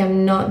feel like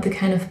I'm not the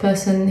kind of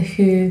person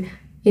who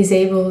is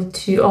able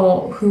to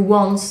or who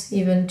wants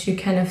even to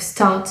kind of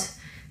start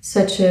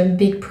such a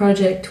big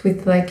project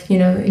with like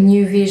a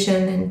new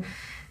vision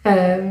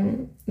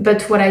and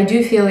but what I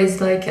do feel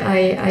is like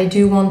I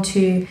do want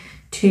to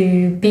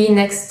be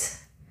next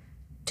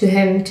to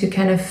him to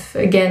kind of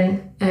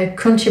again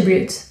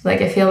contribute.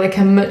 Like I feel like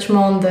I'm much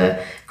more on the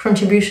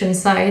contribution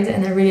side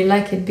and I really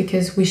like it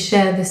because we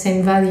share the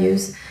same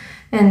values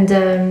and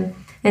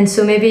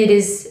so maybe it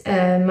is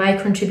my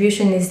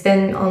contribution is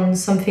then on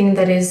something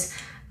that is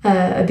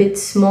a bit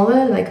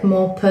smaller, like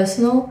more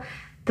personal,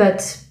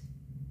 but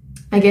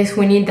I guess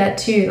we need that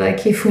too.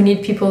 Like if we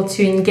need people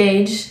to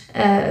engage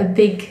a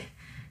big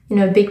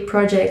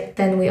project,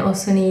 then we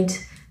also need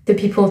the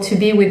people to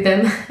be with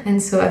them.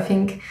 And so I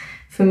think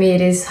for me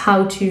it is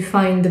how to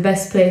find the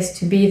best place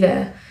to be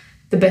there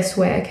the best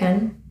way I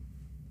can.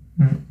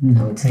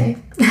 I would say.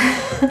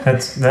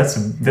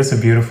 That's a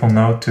beautiful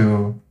note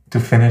to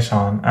finish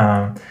on.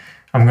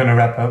 I'm gonna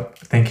wrap up.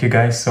 Thank you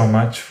guys so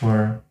much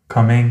for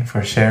coming,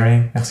 for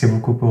sharing. Merci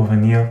beaucoup pour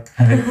venir.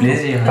 Avec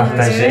plaisir.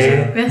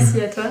 Partager.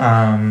 Merci à toi.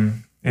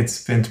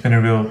 It's been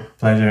a real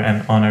pleasure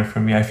and honor for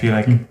me. I feel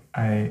like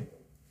I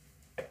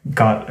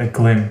got a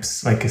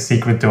glimpse, like a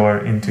secret door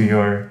into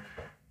your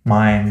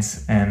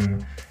minds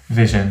and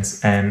visions,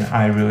 and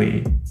I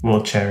really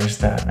will cherish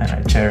that, and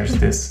I cherish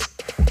this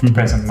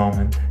present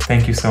moment.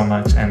 Thank you so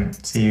much and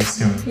see you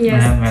soon.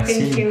 Yes,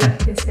 merci.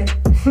 Thank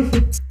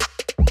you.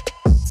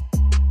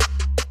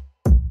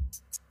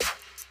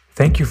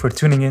 Thank you for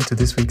tuning in to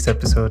this week's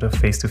episode of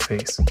Face to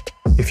Face.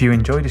 If you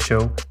enjoy the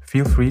show,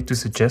 feel free to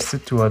suggest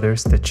it to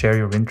others that share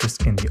your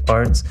interest in the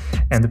arts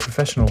and the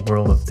professional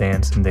world of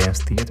dance and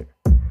dance theater.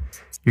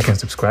 You can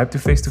subscribe to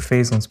Face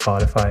on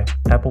Spotify,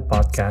 Apple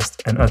Podcasts,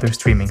 and other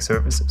streaming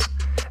services.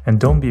 And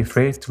don't be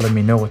afraid to let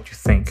me know what you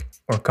think,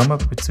 or come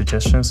up with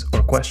suggestions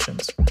or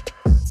questions.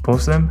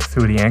 Post them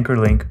through the Anchor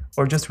link,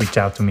 or just reach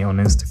out to me on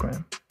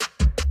Instagram.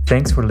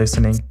 Thanks for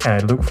listening,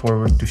 and I look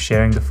forward to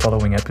sharing the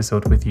following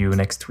episode with you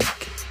next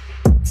week.